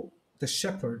follow the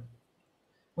shepherd,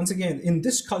 once again, in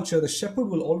this culture, the shepherd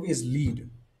will always lead.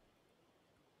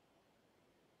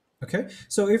 Okay,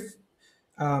 so if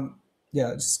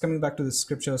yeah, just coming back to the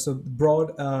scripture, so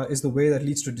broad is the way that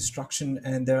leads to destruction,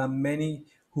 and there are many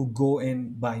who go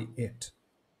in by it.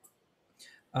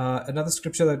 Another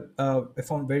scripture that I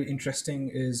found very interesting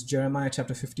is Jeremiah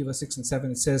chapter 50 verse 6 and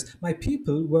 7. It says, my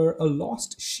people were a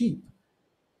lost sheep.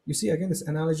 You see again this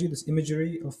analogy, this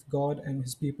imagery of God and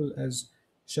his people as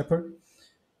shepherd.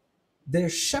 Their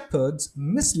shepherds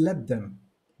misled them.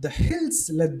 The hills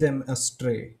led them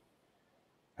astray.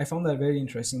 I found that very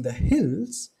interesting. The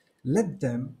hills led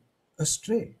them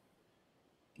astray.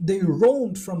 They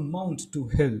roamed from mount to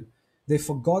hill. They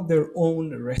forgot their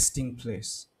own resting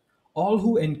place. All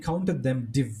who encountered them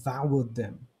devoured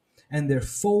them. And their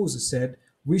foes said,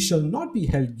 we shall not be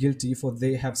held guilty, for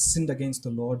they have sinned against the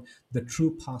Lord, the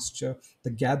true pasture, the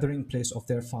gathering place of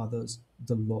their fathers,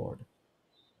 the Lord.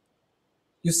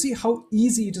 You see how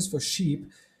easy it is for sheep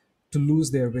to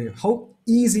lose their way, how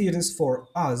easy it is for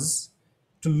us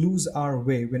to lose our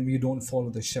way when we don't follow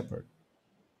the shepherd.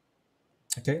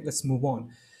 Okay, let's move on.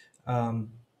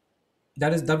 Um,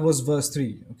 that was verse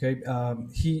 3. Okay,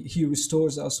 he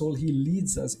restores our soul. He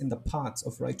leads us in the paths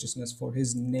of righteousness for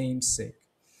his name's sake.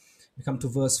 We come to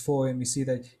verse 4 and we see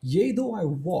that, yea, though I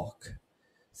walk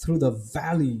through the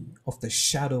valley of the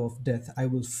shadow of death, I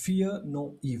will fear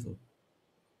no evil,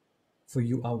 for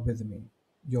you are with me.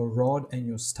 Your rod and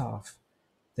your staff,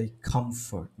 they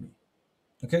comfort me.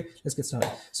 Okay, let's get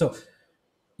started. So,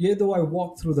 yea, though I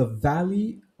walk through the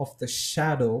valley of the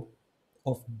shadow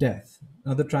of death.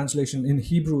 Another translation in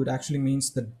Hebrew, it actually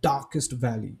means the darkest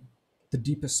valley, the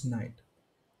deepest night.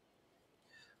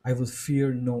 I will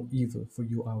fear no evil, for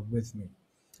you are with me.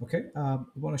 Okay, I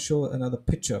want to show another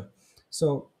picture.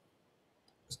 So,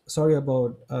 sorry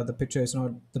about the picture. It's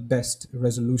not the best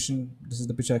resolution. This is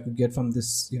the picture I could get from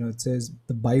this. It says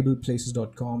the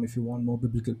bibleplaces.com. If you want more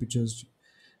biblical pictures,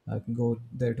 I can go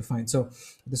there to find. So,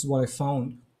 this is what I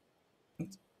found.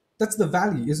 That's the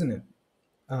valley, isn't it?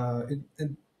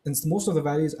 And most of the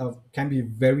valleys can be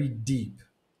very deep,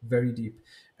 very deep.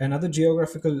 Another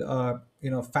geographical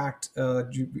fact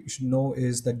you should know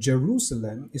is that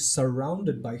Jerusalem is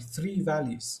surrounded by three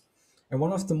valleys, and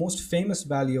one of the most famous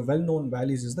valley or well-known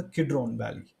valleys is the Kidron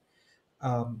Valley.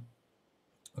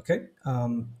 Okay,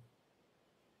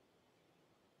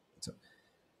 so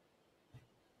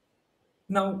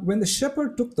now when the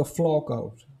shepherd took the flock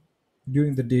out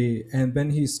during the day, and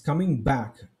when he's coming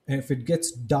back, and if it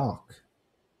gets dark,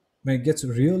 when it gets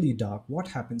really dark, what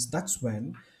happens? That's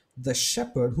when the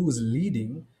shepherd who is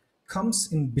leading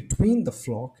comes in between the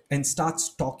flock and starts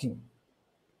talking,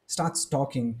 starts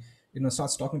talking to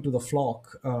the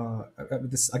flock.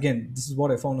 This is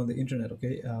what I found on the internet.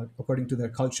 Okay, according to their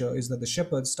culture, is that the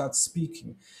shepherd starts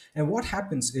speaking, and what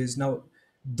happens is now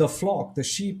the flock, the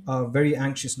sheep, are very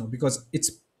anxious now because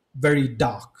it's very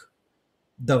dark.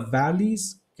 The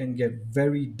valleys can get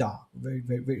very dark, very,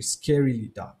 very, very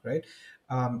scarily dark, right?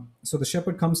 So the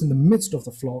shepherd comes in the midst of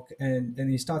the flock, and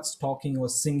he starts talking or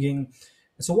singing.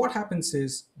 So what happens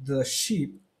is the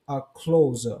sheep are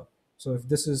closer. So if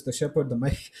this is the shepherd, the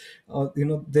mic,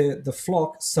 the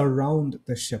flock surround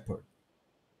the shepherd,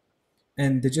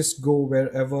 and they just go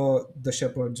wherever the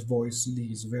shepherd's voice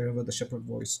leads, wherever the shepherd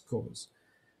voice goes.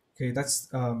 Okay, that's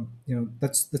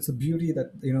the beauty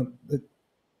that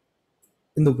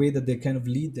in the way that they kind of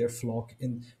lead their flock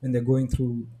in when they're going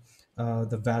through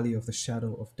the valley of the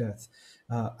shadow of death.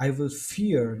 I will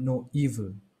fear no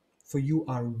evil, for you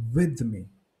are with me.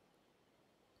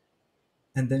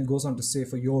 And then goes on to say,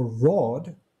 for your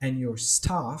rod and your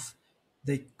staff,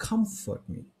 they comfort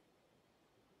me.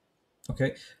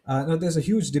 Okay. Now there's a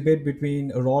huge debate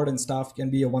between a rod and staff can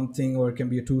be a one thing or it can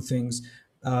be a two things.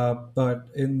 But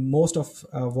in most of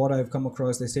what I've come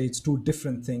across, they say it's two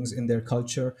different things in their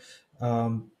culture.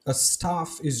 A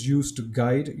staff is used to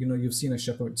guide. You've seen a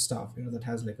shepherd's staff, that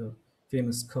has like a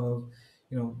famous curve,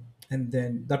 and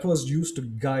then that was used to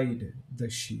guide the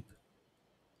sheep.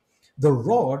 The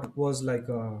rod was like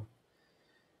a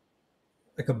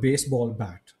baseball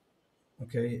bat.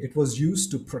 Okay, it was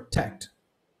used to protect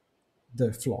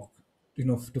the flock,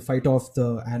 to fight off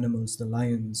the animals, the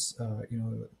lions,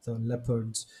 the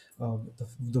leopards,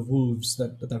 the wolves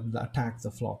that will attack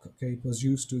the flock. Okay, it was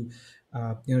used to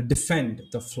defend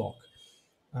the flock.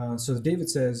 So David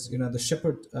says, the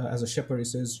shepherd, as a shepherd, he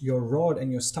says, your rod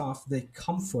and your staff, they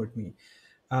comfort me.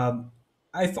 um,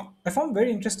 I found very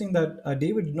interesting that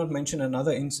David did not mention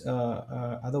another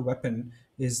other weapon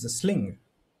is the sling.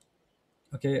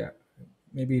 Okay,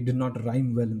 maybe it did not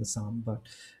rhyme well in the psalm, but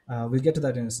we'll get to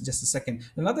that in just a second.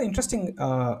 Another interesting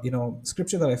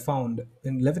scripture that I found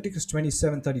in Leviticus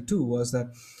 27:32 was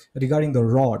that regarding the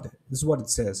rod, this is what it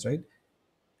says, right?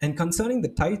 And concerning the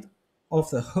tithe of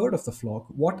the herd of the flock,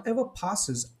 whatever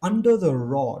passes under the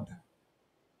rod,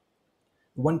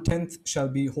 1/10 shall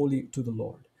be holy to the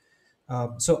Lord.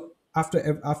 So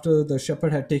after the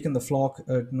shepherd had taken the flock,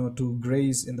 to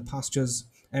graze in the pastures,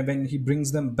 and when he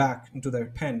brings them back into their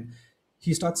pen,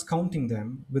 he starts counting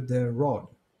them with their rod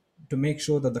to make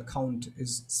sure that the count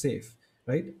is safe,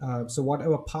 right? So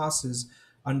whatever passes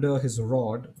under his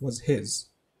rod was his.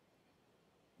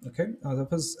 Okay,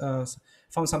 that was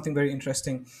found something very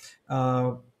interesting.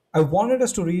 I wanted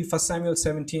us to read 1 Samuel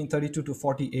 17:32 to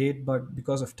 48, but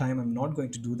because of time, I'm not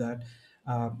going to do that.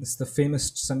 It's the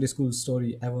famous Sunday school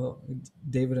story ever,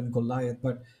 David and Goliath.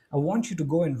 But I want you to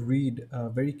go and read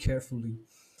very carefully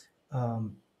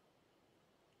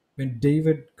when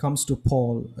David comes to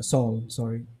Saul,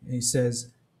 sorry, and he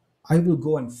says, "I will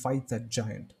go and fight that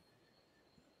giant."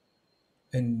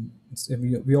 And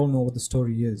we all know what the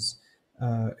story is.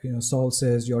 Saul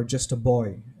says, "You're just a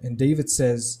boy," and David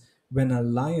says, "When a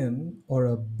lion or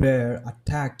a bear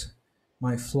attacked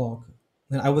my flock,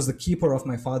 And I was the keeper of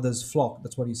my father's flock.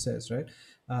 That's what he says, right?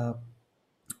 Uh,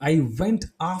 I went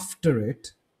after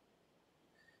it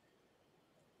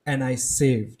and I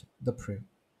saved the prey.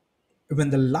 When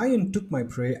the lion took my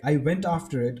prey, I went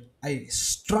after it, I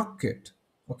struck it.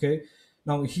 Okay.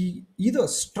 Now he either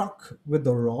struck with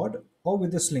the rod or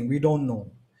with the sling. We don't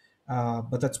know,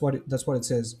 but that's what it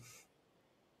says.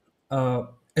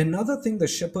 Another thing the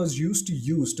shepherds used to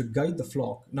use to guide the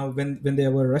flock. Now, when they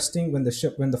were resting, when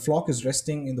the flock is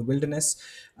resting in the wilderness,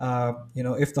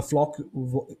 if the flock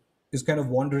is kind of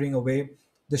wandering away,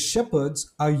 the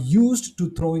shepherds are used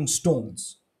to throwing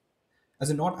stones, as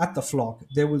in not at the flock.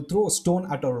 They will throw a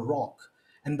stone at a rock,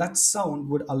 and that sound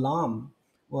would alarm,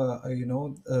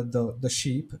 the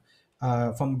sheep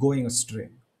from going astray.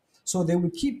 So they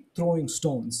would keep throwing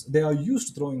stones. They are used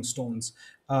to throwing stones,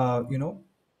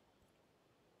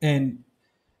 and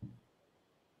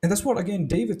that's what again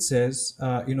David says.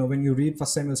 When you read 1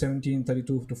 Samuel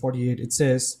 17:32 to 48, it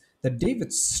says that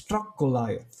David struck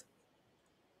Goliath,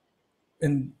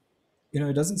 and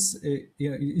it doesn't. It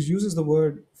uses the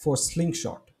word for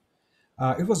slingshot.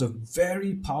 It was a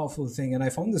very powerful thing. And I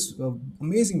found this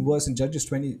amazing verse in Judges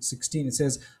 20:16. It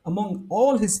says, among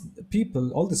all these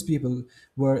people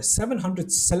were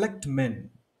 700 select men,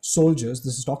 soldiers.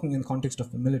 This is talking in the context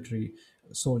of the military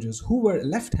soldiers who were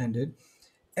left handed.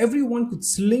 Everyone could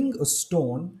sling a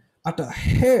stone at a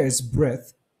hair's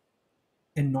breadth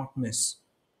and not miss.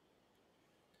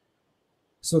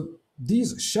 So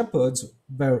these shepherds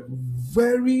were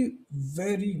very,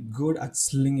 very good at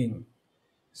slinging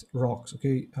rocks.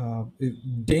 Okay,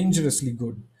 dangerously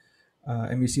good,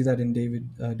 and we see that in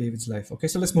David's life. Okay,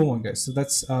 so let's move on, guys. So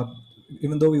that's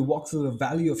even though we walk through the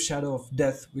valley of shadow of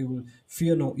death, we will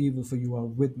fear no evil, for you are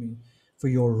with me. For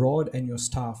your rod and your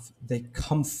staff, they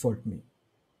comfort me.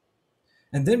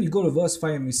 And then we go to verse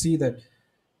 5 and we see that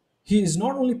he is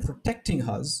not only protecting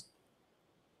us,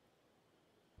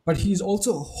 but he is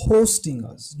also hosting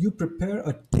us. You prepare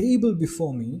a table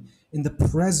before me in the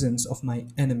presence of my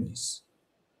enemies.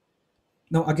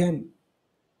 Now, again,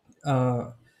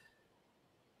 I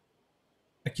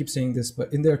keep saying this,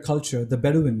 but in their culture, the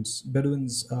Bedouins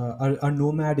are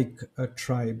nomadic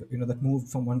tribe, that moved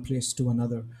from one place to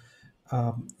another.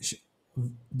 Um, sh-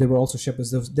 they were also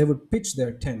shepherds. They would pitch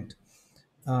their tent,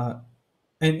 and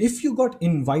if you got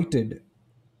invited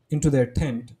into their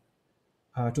tent,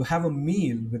 to have a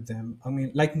meal with them. I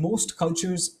mean, like most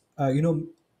cultures,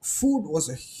 food was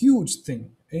a huge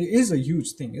thing. It is a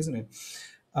huge thing, isn't it?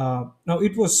 Now,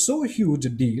 it was so huge a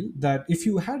deal that if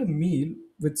you had a meal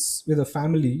with a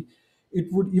family,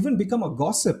 it would even become a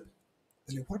gossip.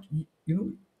 It's like, what,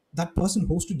 that person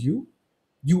hosted you?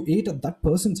 You ate at that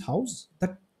person's house?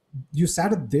 That you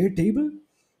sat at their table?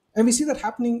 And we see that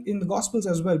happening in the Gospels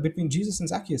as well between Jesus and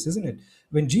Zacchaeus, isn't it?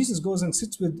 When Jesus goes and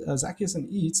sits with Zacchaeus and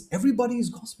eats, everybody is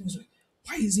gossiping. It's like,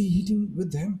 why is he eating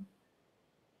with them?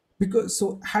 Because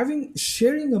so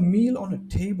sharing a meal on a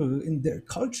table in their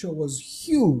culture was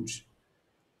huge.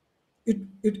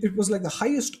 It was like the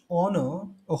highest honor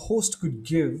a host could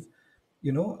give,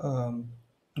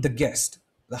 the guest,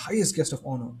 the highest guest of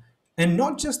honor. And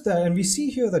not just that, and we see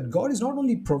here that God is not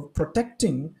only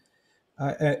protecting,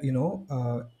 uh, uh, you know,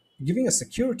 uh, giving us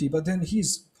security, but then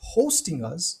He's hosting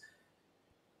us.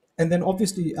 And then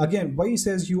obviously, again, why He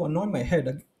says, "You anoint my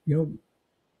head,"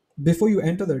 before you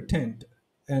enter their tent,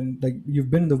 and like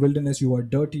you've been in the wilderness, you are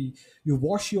dirty, you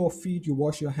wash your feet, you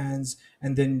wash your hands,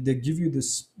 and then they give you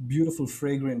this beautiful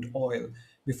fragrant oil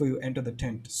before you enter the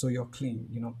tent, so you're clean.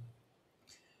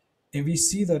 And we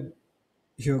see that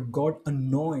here God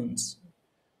anoints.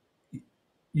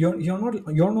 You're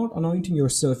not anointing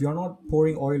yourself. You're not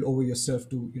pouring oil over yourself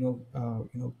to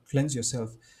cleanse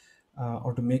yourself,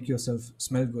 or to make yourself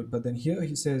smell good. But then here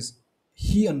he says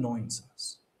he anoints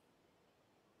us.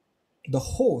 The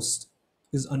host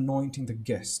is anointing the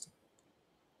guest.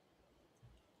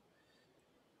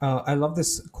 I love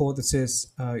this quote that says,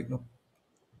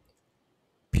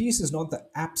 peace is not the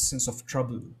absence of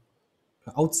trouble.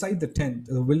 Outside the tent,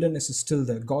 the wilderness is still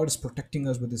there. God is protecting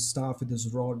us with His staff, with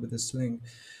His rod, with His sling.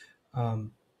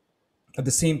 At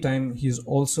the same time, He is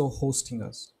also hosting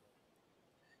us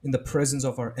in the presence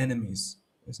of our enemies,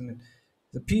 isn't it?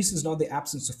 The peace is not the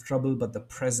absence of trouble, but the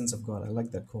presence of God. I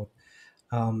like that quote.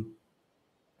 Um,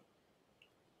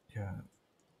 yeah.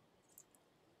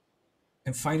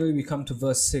 And finally, we come to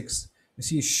verse 6. You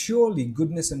see, surely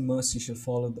goodness and mercy shall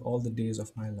follow all the days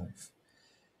of my life,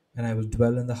 and I will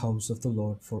dwell in the house of the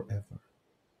Lord forever.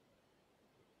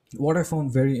 What I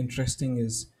found very interesting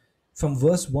is from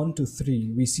verse 1 to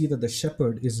 3, we see that the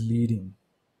shepherd is leading.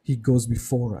 He goes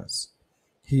before us.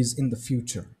 He is in the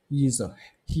future. He is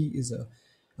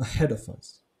ahead of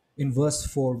us. In verse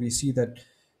 4, we see that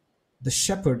the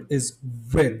shepherd is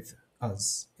with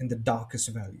us in the darkest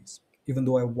valleys. Even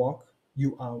though I walk,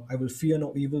 I will fear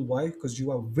no evil. Why? Because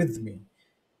you are with me.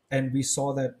 And we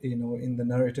saw that, in the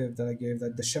narrative that I gave,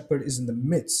 that the shepherd is in the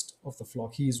midst of the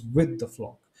flock. He is with the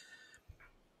flock.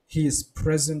 He is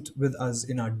present with us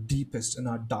in our deepest and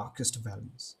our darkest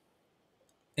valleys.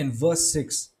 In verse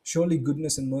 6, surely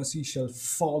goodness and mercy shall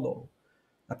follow.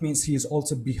 That means he is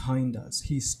also behind us.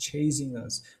 He's chasing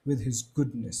us with his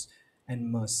goodness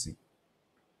and mercy.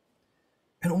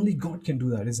 And only God can do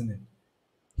that, isn't it?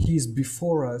 He is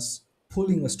before us,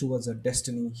 pulling us towards our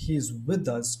destiny. He is with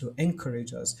us to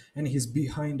encourage us, and he's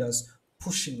behind us,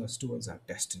 pushing us towards our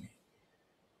destiny.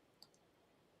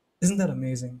 Isn't that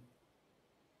amazing?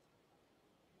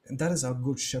 And that is our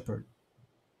good shepherd.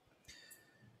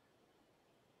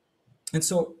 And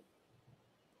so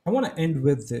I want to end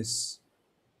with this.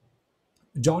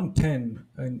 John 10,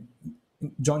 and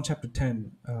John chapter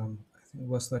 10, I think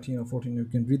verse 13 or 14, you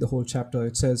can read the whole chapter.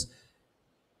 It says,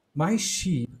 my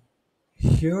sheep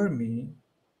hear me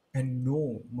and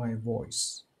know my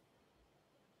voice.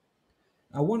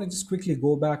 I want to just quickly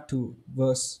go back to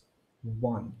verse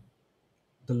 1.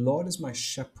 The Lord is my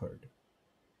shepherd.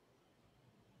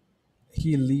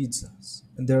 He leads us.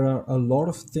 And there are a lot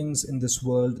of things in this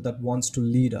world that wants to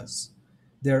lead us.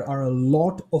 There are a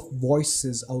lot of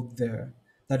voices out there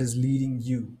that is leading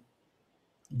you.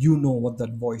 You know what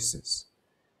that voice is.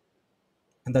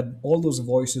 And that all those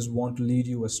voices want to lead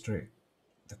you astray.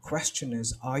 The question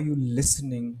is, are you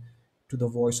listening to the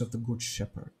voice of the Good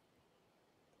Shepherd?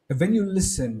 When you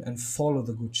listen and follow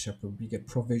the Good Shepherd, we get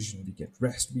provision, we get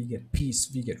rest, we get peace,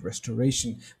 we get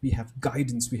restoration, we have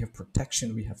guidance, we have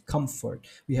protection, we have comfort,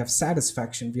 we have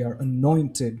satisfaction, we are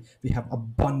anointed, we have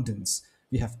abundance,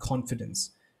 we have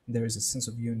confidence, and there is a sense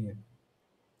of union.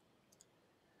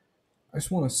 I just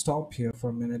want to stop here for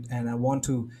a minute, and I want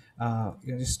to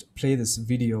just play this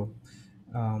video.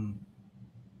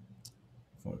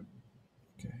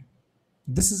 Okay,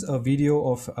 this is a video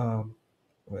of. Well,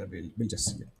 we'll just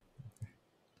see it.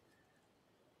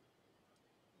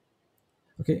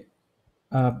 Okay,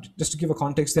 just to give a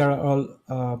context, there are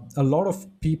a lot of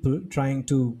people trying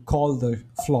to call the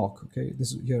flock. Okay,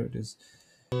 here it is.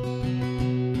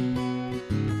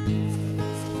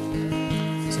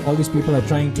 So all these people are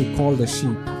trying to call the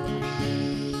sheep.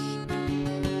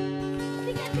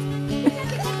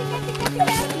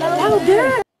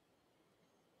 Louder!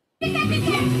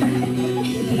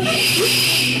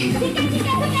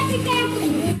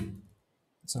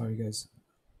 Sorry, guys.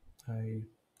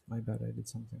 My bad. I did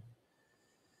something.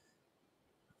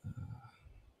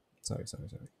 Sorry.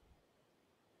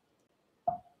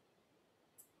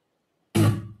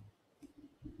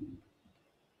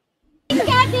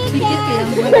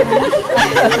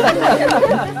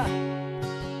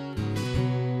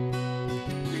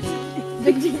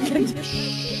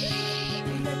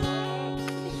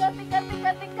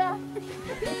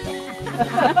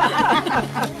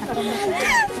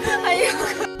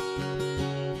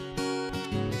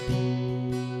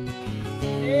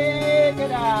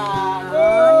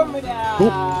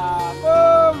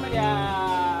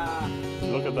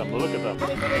 Look at them, look at them.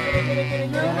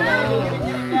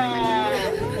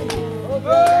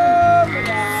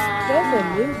 That's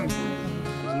amazing.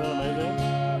 Isn't that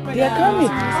amazing? They are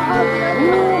coming. Oh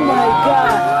my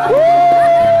God.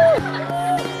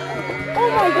 Oh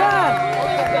my God.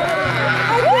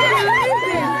 I can't believe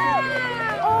this.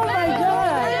 Oh my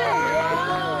God.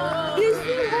 You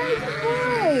see white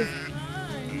boys.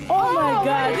 Oh my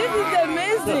God. This is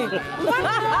amazing. One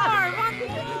more.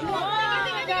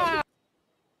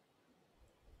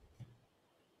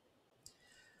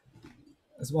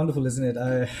 It's wonderful, isn't it?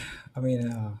 I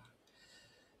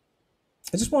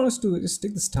just want us to just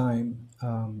take this time.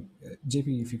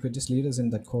 JP, if you could just lead us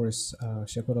in that chorus,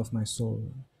 Shepherd of my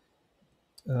soul.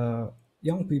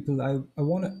 Young people, I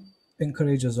want to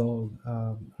encourage us all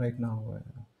right now.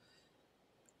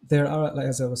 There are, like,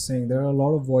 as I was saying, there are a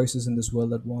lot of voices in this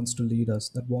world that wants to lead us,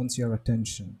 that wants your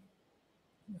attention.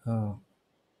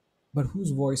 But whose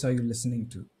voice are you listening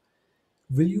to?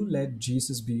 Will you let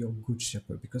Jesus be your good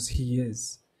shepherd? Because he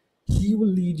is. He will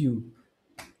lead you.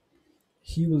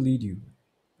 He will lead you.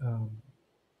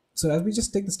 So as we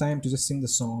just take this time to just sing the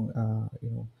song,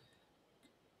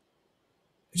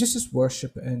 just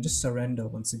worship and just surrender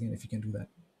once again, if you can do that,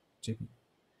 JP.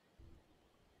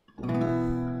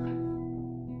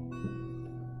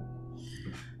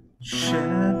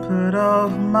 Shepherd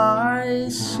of my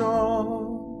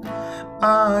soul,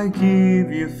 I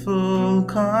give you full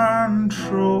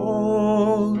control.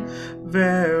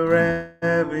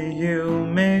 Wherever you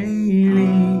may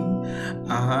lead,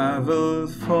 I will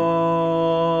follow.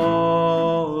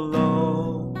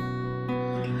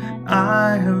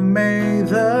 I have made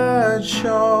the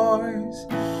choice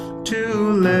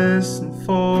to listen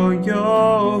for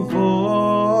your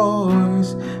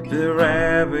voice.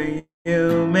 Wherever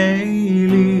you may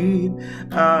lead,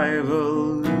 I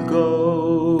will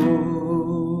go.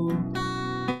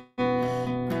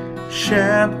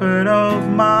 Shepherd of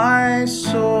my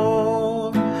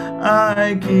soul,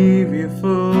 I give you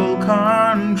full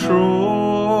control.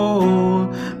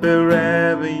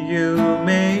 Wherever you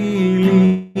may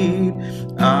lead,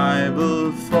 I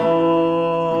will follow.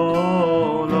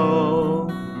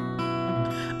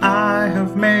 I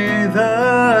have made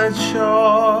the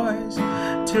choice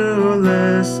to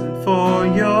listen for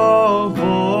your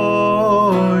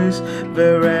voice.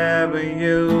 Wherever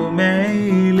you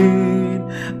may lead,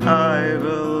 I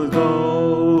will go.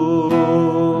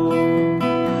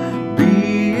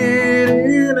 Be it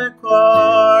in a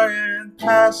quiet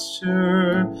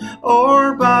pasture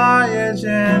or by a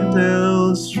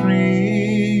gentle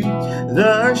stream,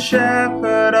 the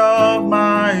shepherd of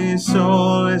my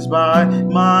soul is by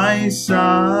my side.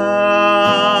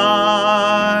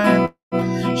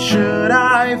 Should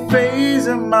I face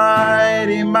a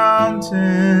mighty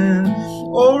mountain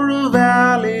or a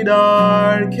valley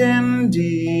dark and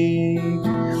deep,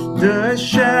 the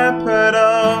shepherd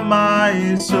of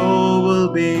my soul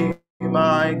will be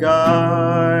my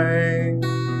guide.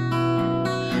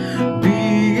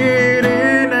 Be it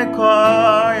in a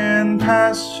quiet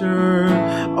pasture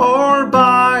or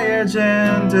by a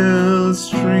gentle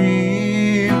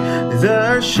stream,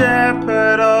 the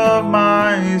shepherd of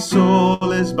my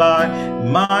soul is by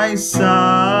my side.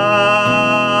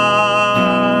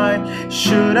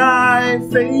 Should I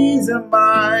face a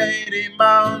mighty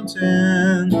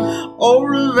mountain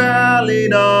or a valley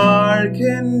dark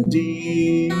and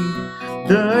deep,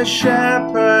 the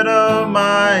shepherd of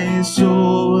my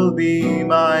soul will be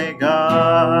my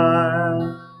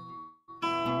guide.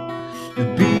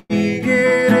 Be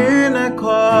it in a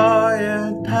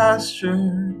quiet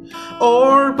pasture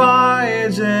or by a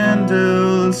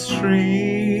gentle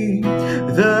stream,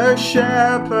 the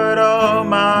shepherd of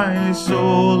my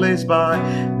soul is by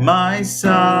my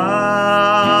side.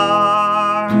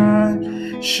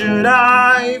 Should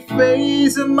I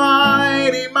face a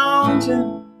mighty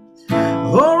mountain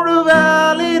or a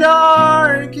valley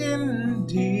dark and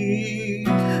deep,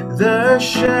 the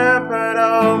shepherd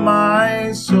of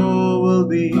my soul will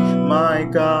be my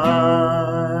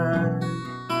guide.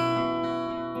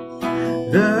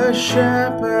 The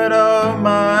shepherd of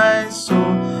my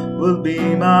soul will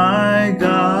be my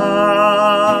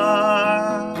guide.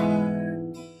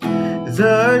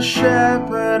 The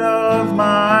shepherd of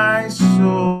my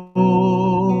soul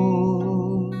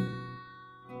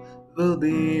will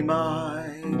be my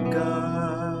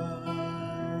guide.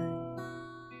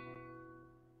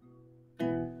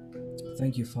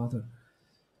 Thank you, Father.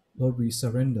 Lord, we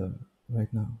surrender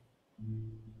right now.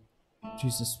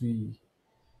 Jesus, we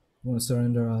want to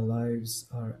surrender our lives,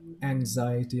 our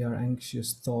anxiety, our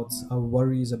anxious thoughts, our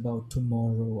worries about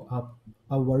tomorrow,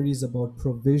 our worries about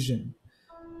provision,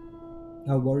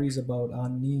 our worries about our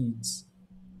needs.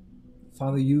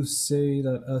 Father, you say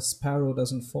that a sparrow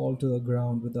doesn't fall to the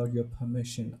ground without your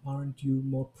permission. Aren't you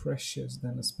more precious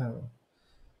than a sparrow?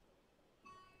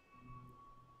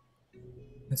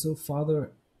 And so,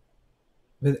 Father,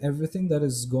 with everything that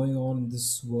is going on in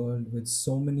this world, with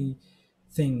so many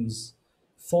things,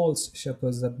 false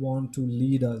shepherds that want to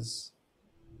lead us,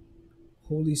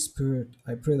 Holy Spirit,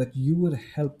 I pray that you would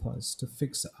help us to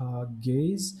fix our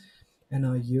gaze and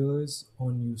our ears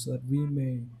on you so that we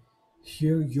may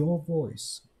hear your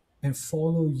voice and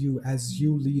follow you as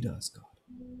you lead us, God.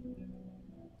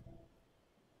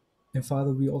 And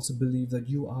Father, we also believe that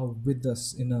you are with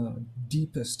us in our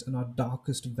deepest and our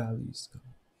darkest valleys, God.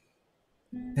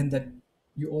 And that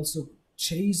you also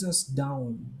chase us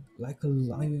down like a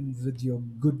lion with your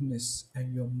goodness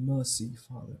and your mercy,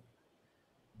 Father.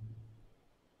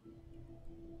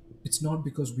 It's not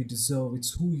because we deserve,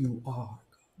 it's who you are,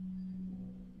 God.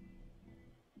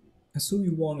 And so we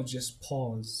want to just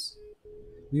pause.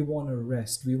 We want to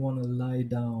rest. We want to lie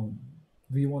down.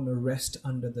 We want to rest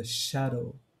under the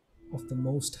shadow of the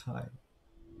Most High.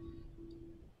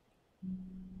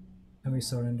 And we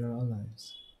surrender our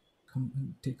lives. Come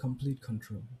and take complete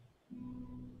control.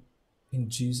 In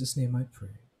Jesus' name I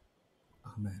pray.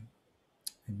 Amen.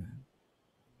 Amen.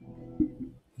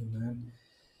 Amen.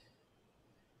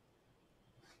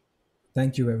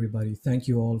 Thank you, everybody. Thank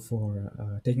you all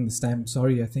for taking this time.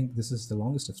 Sorry, I think this is the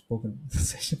longest I've spoken in the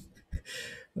session.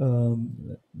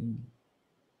 Let me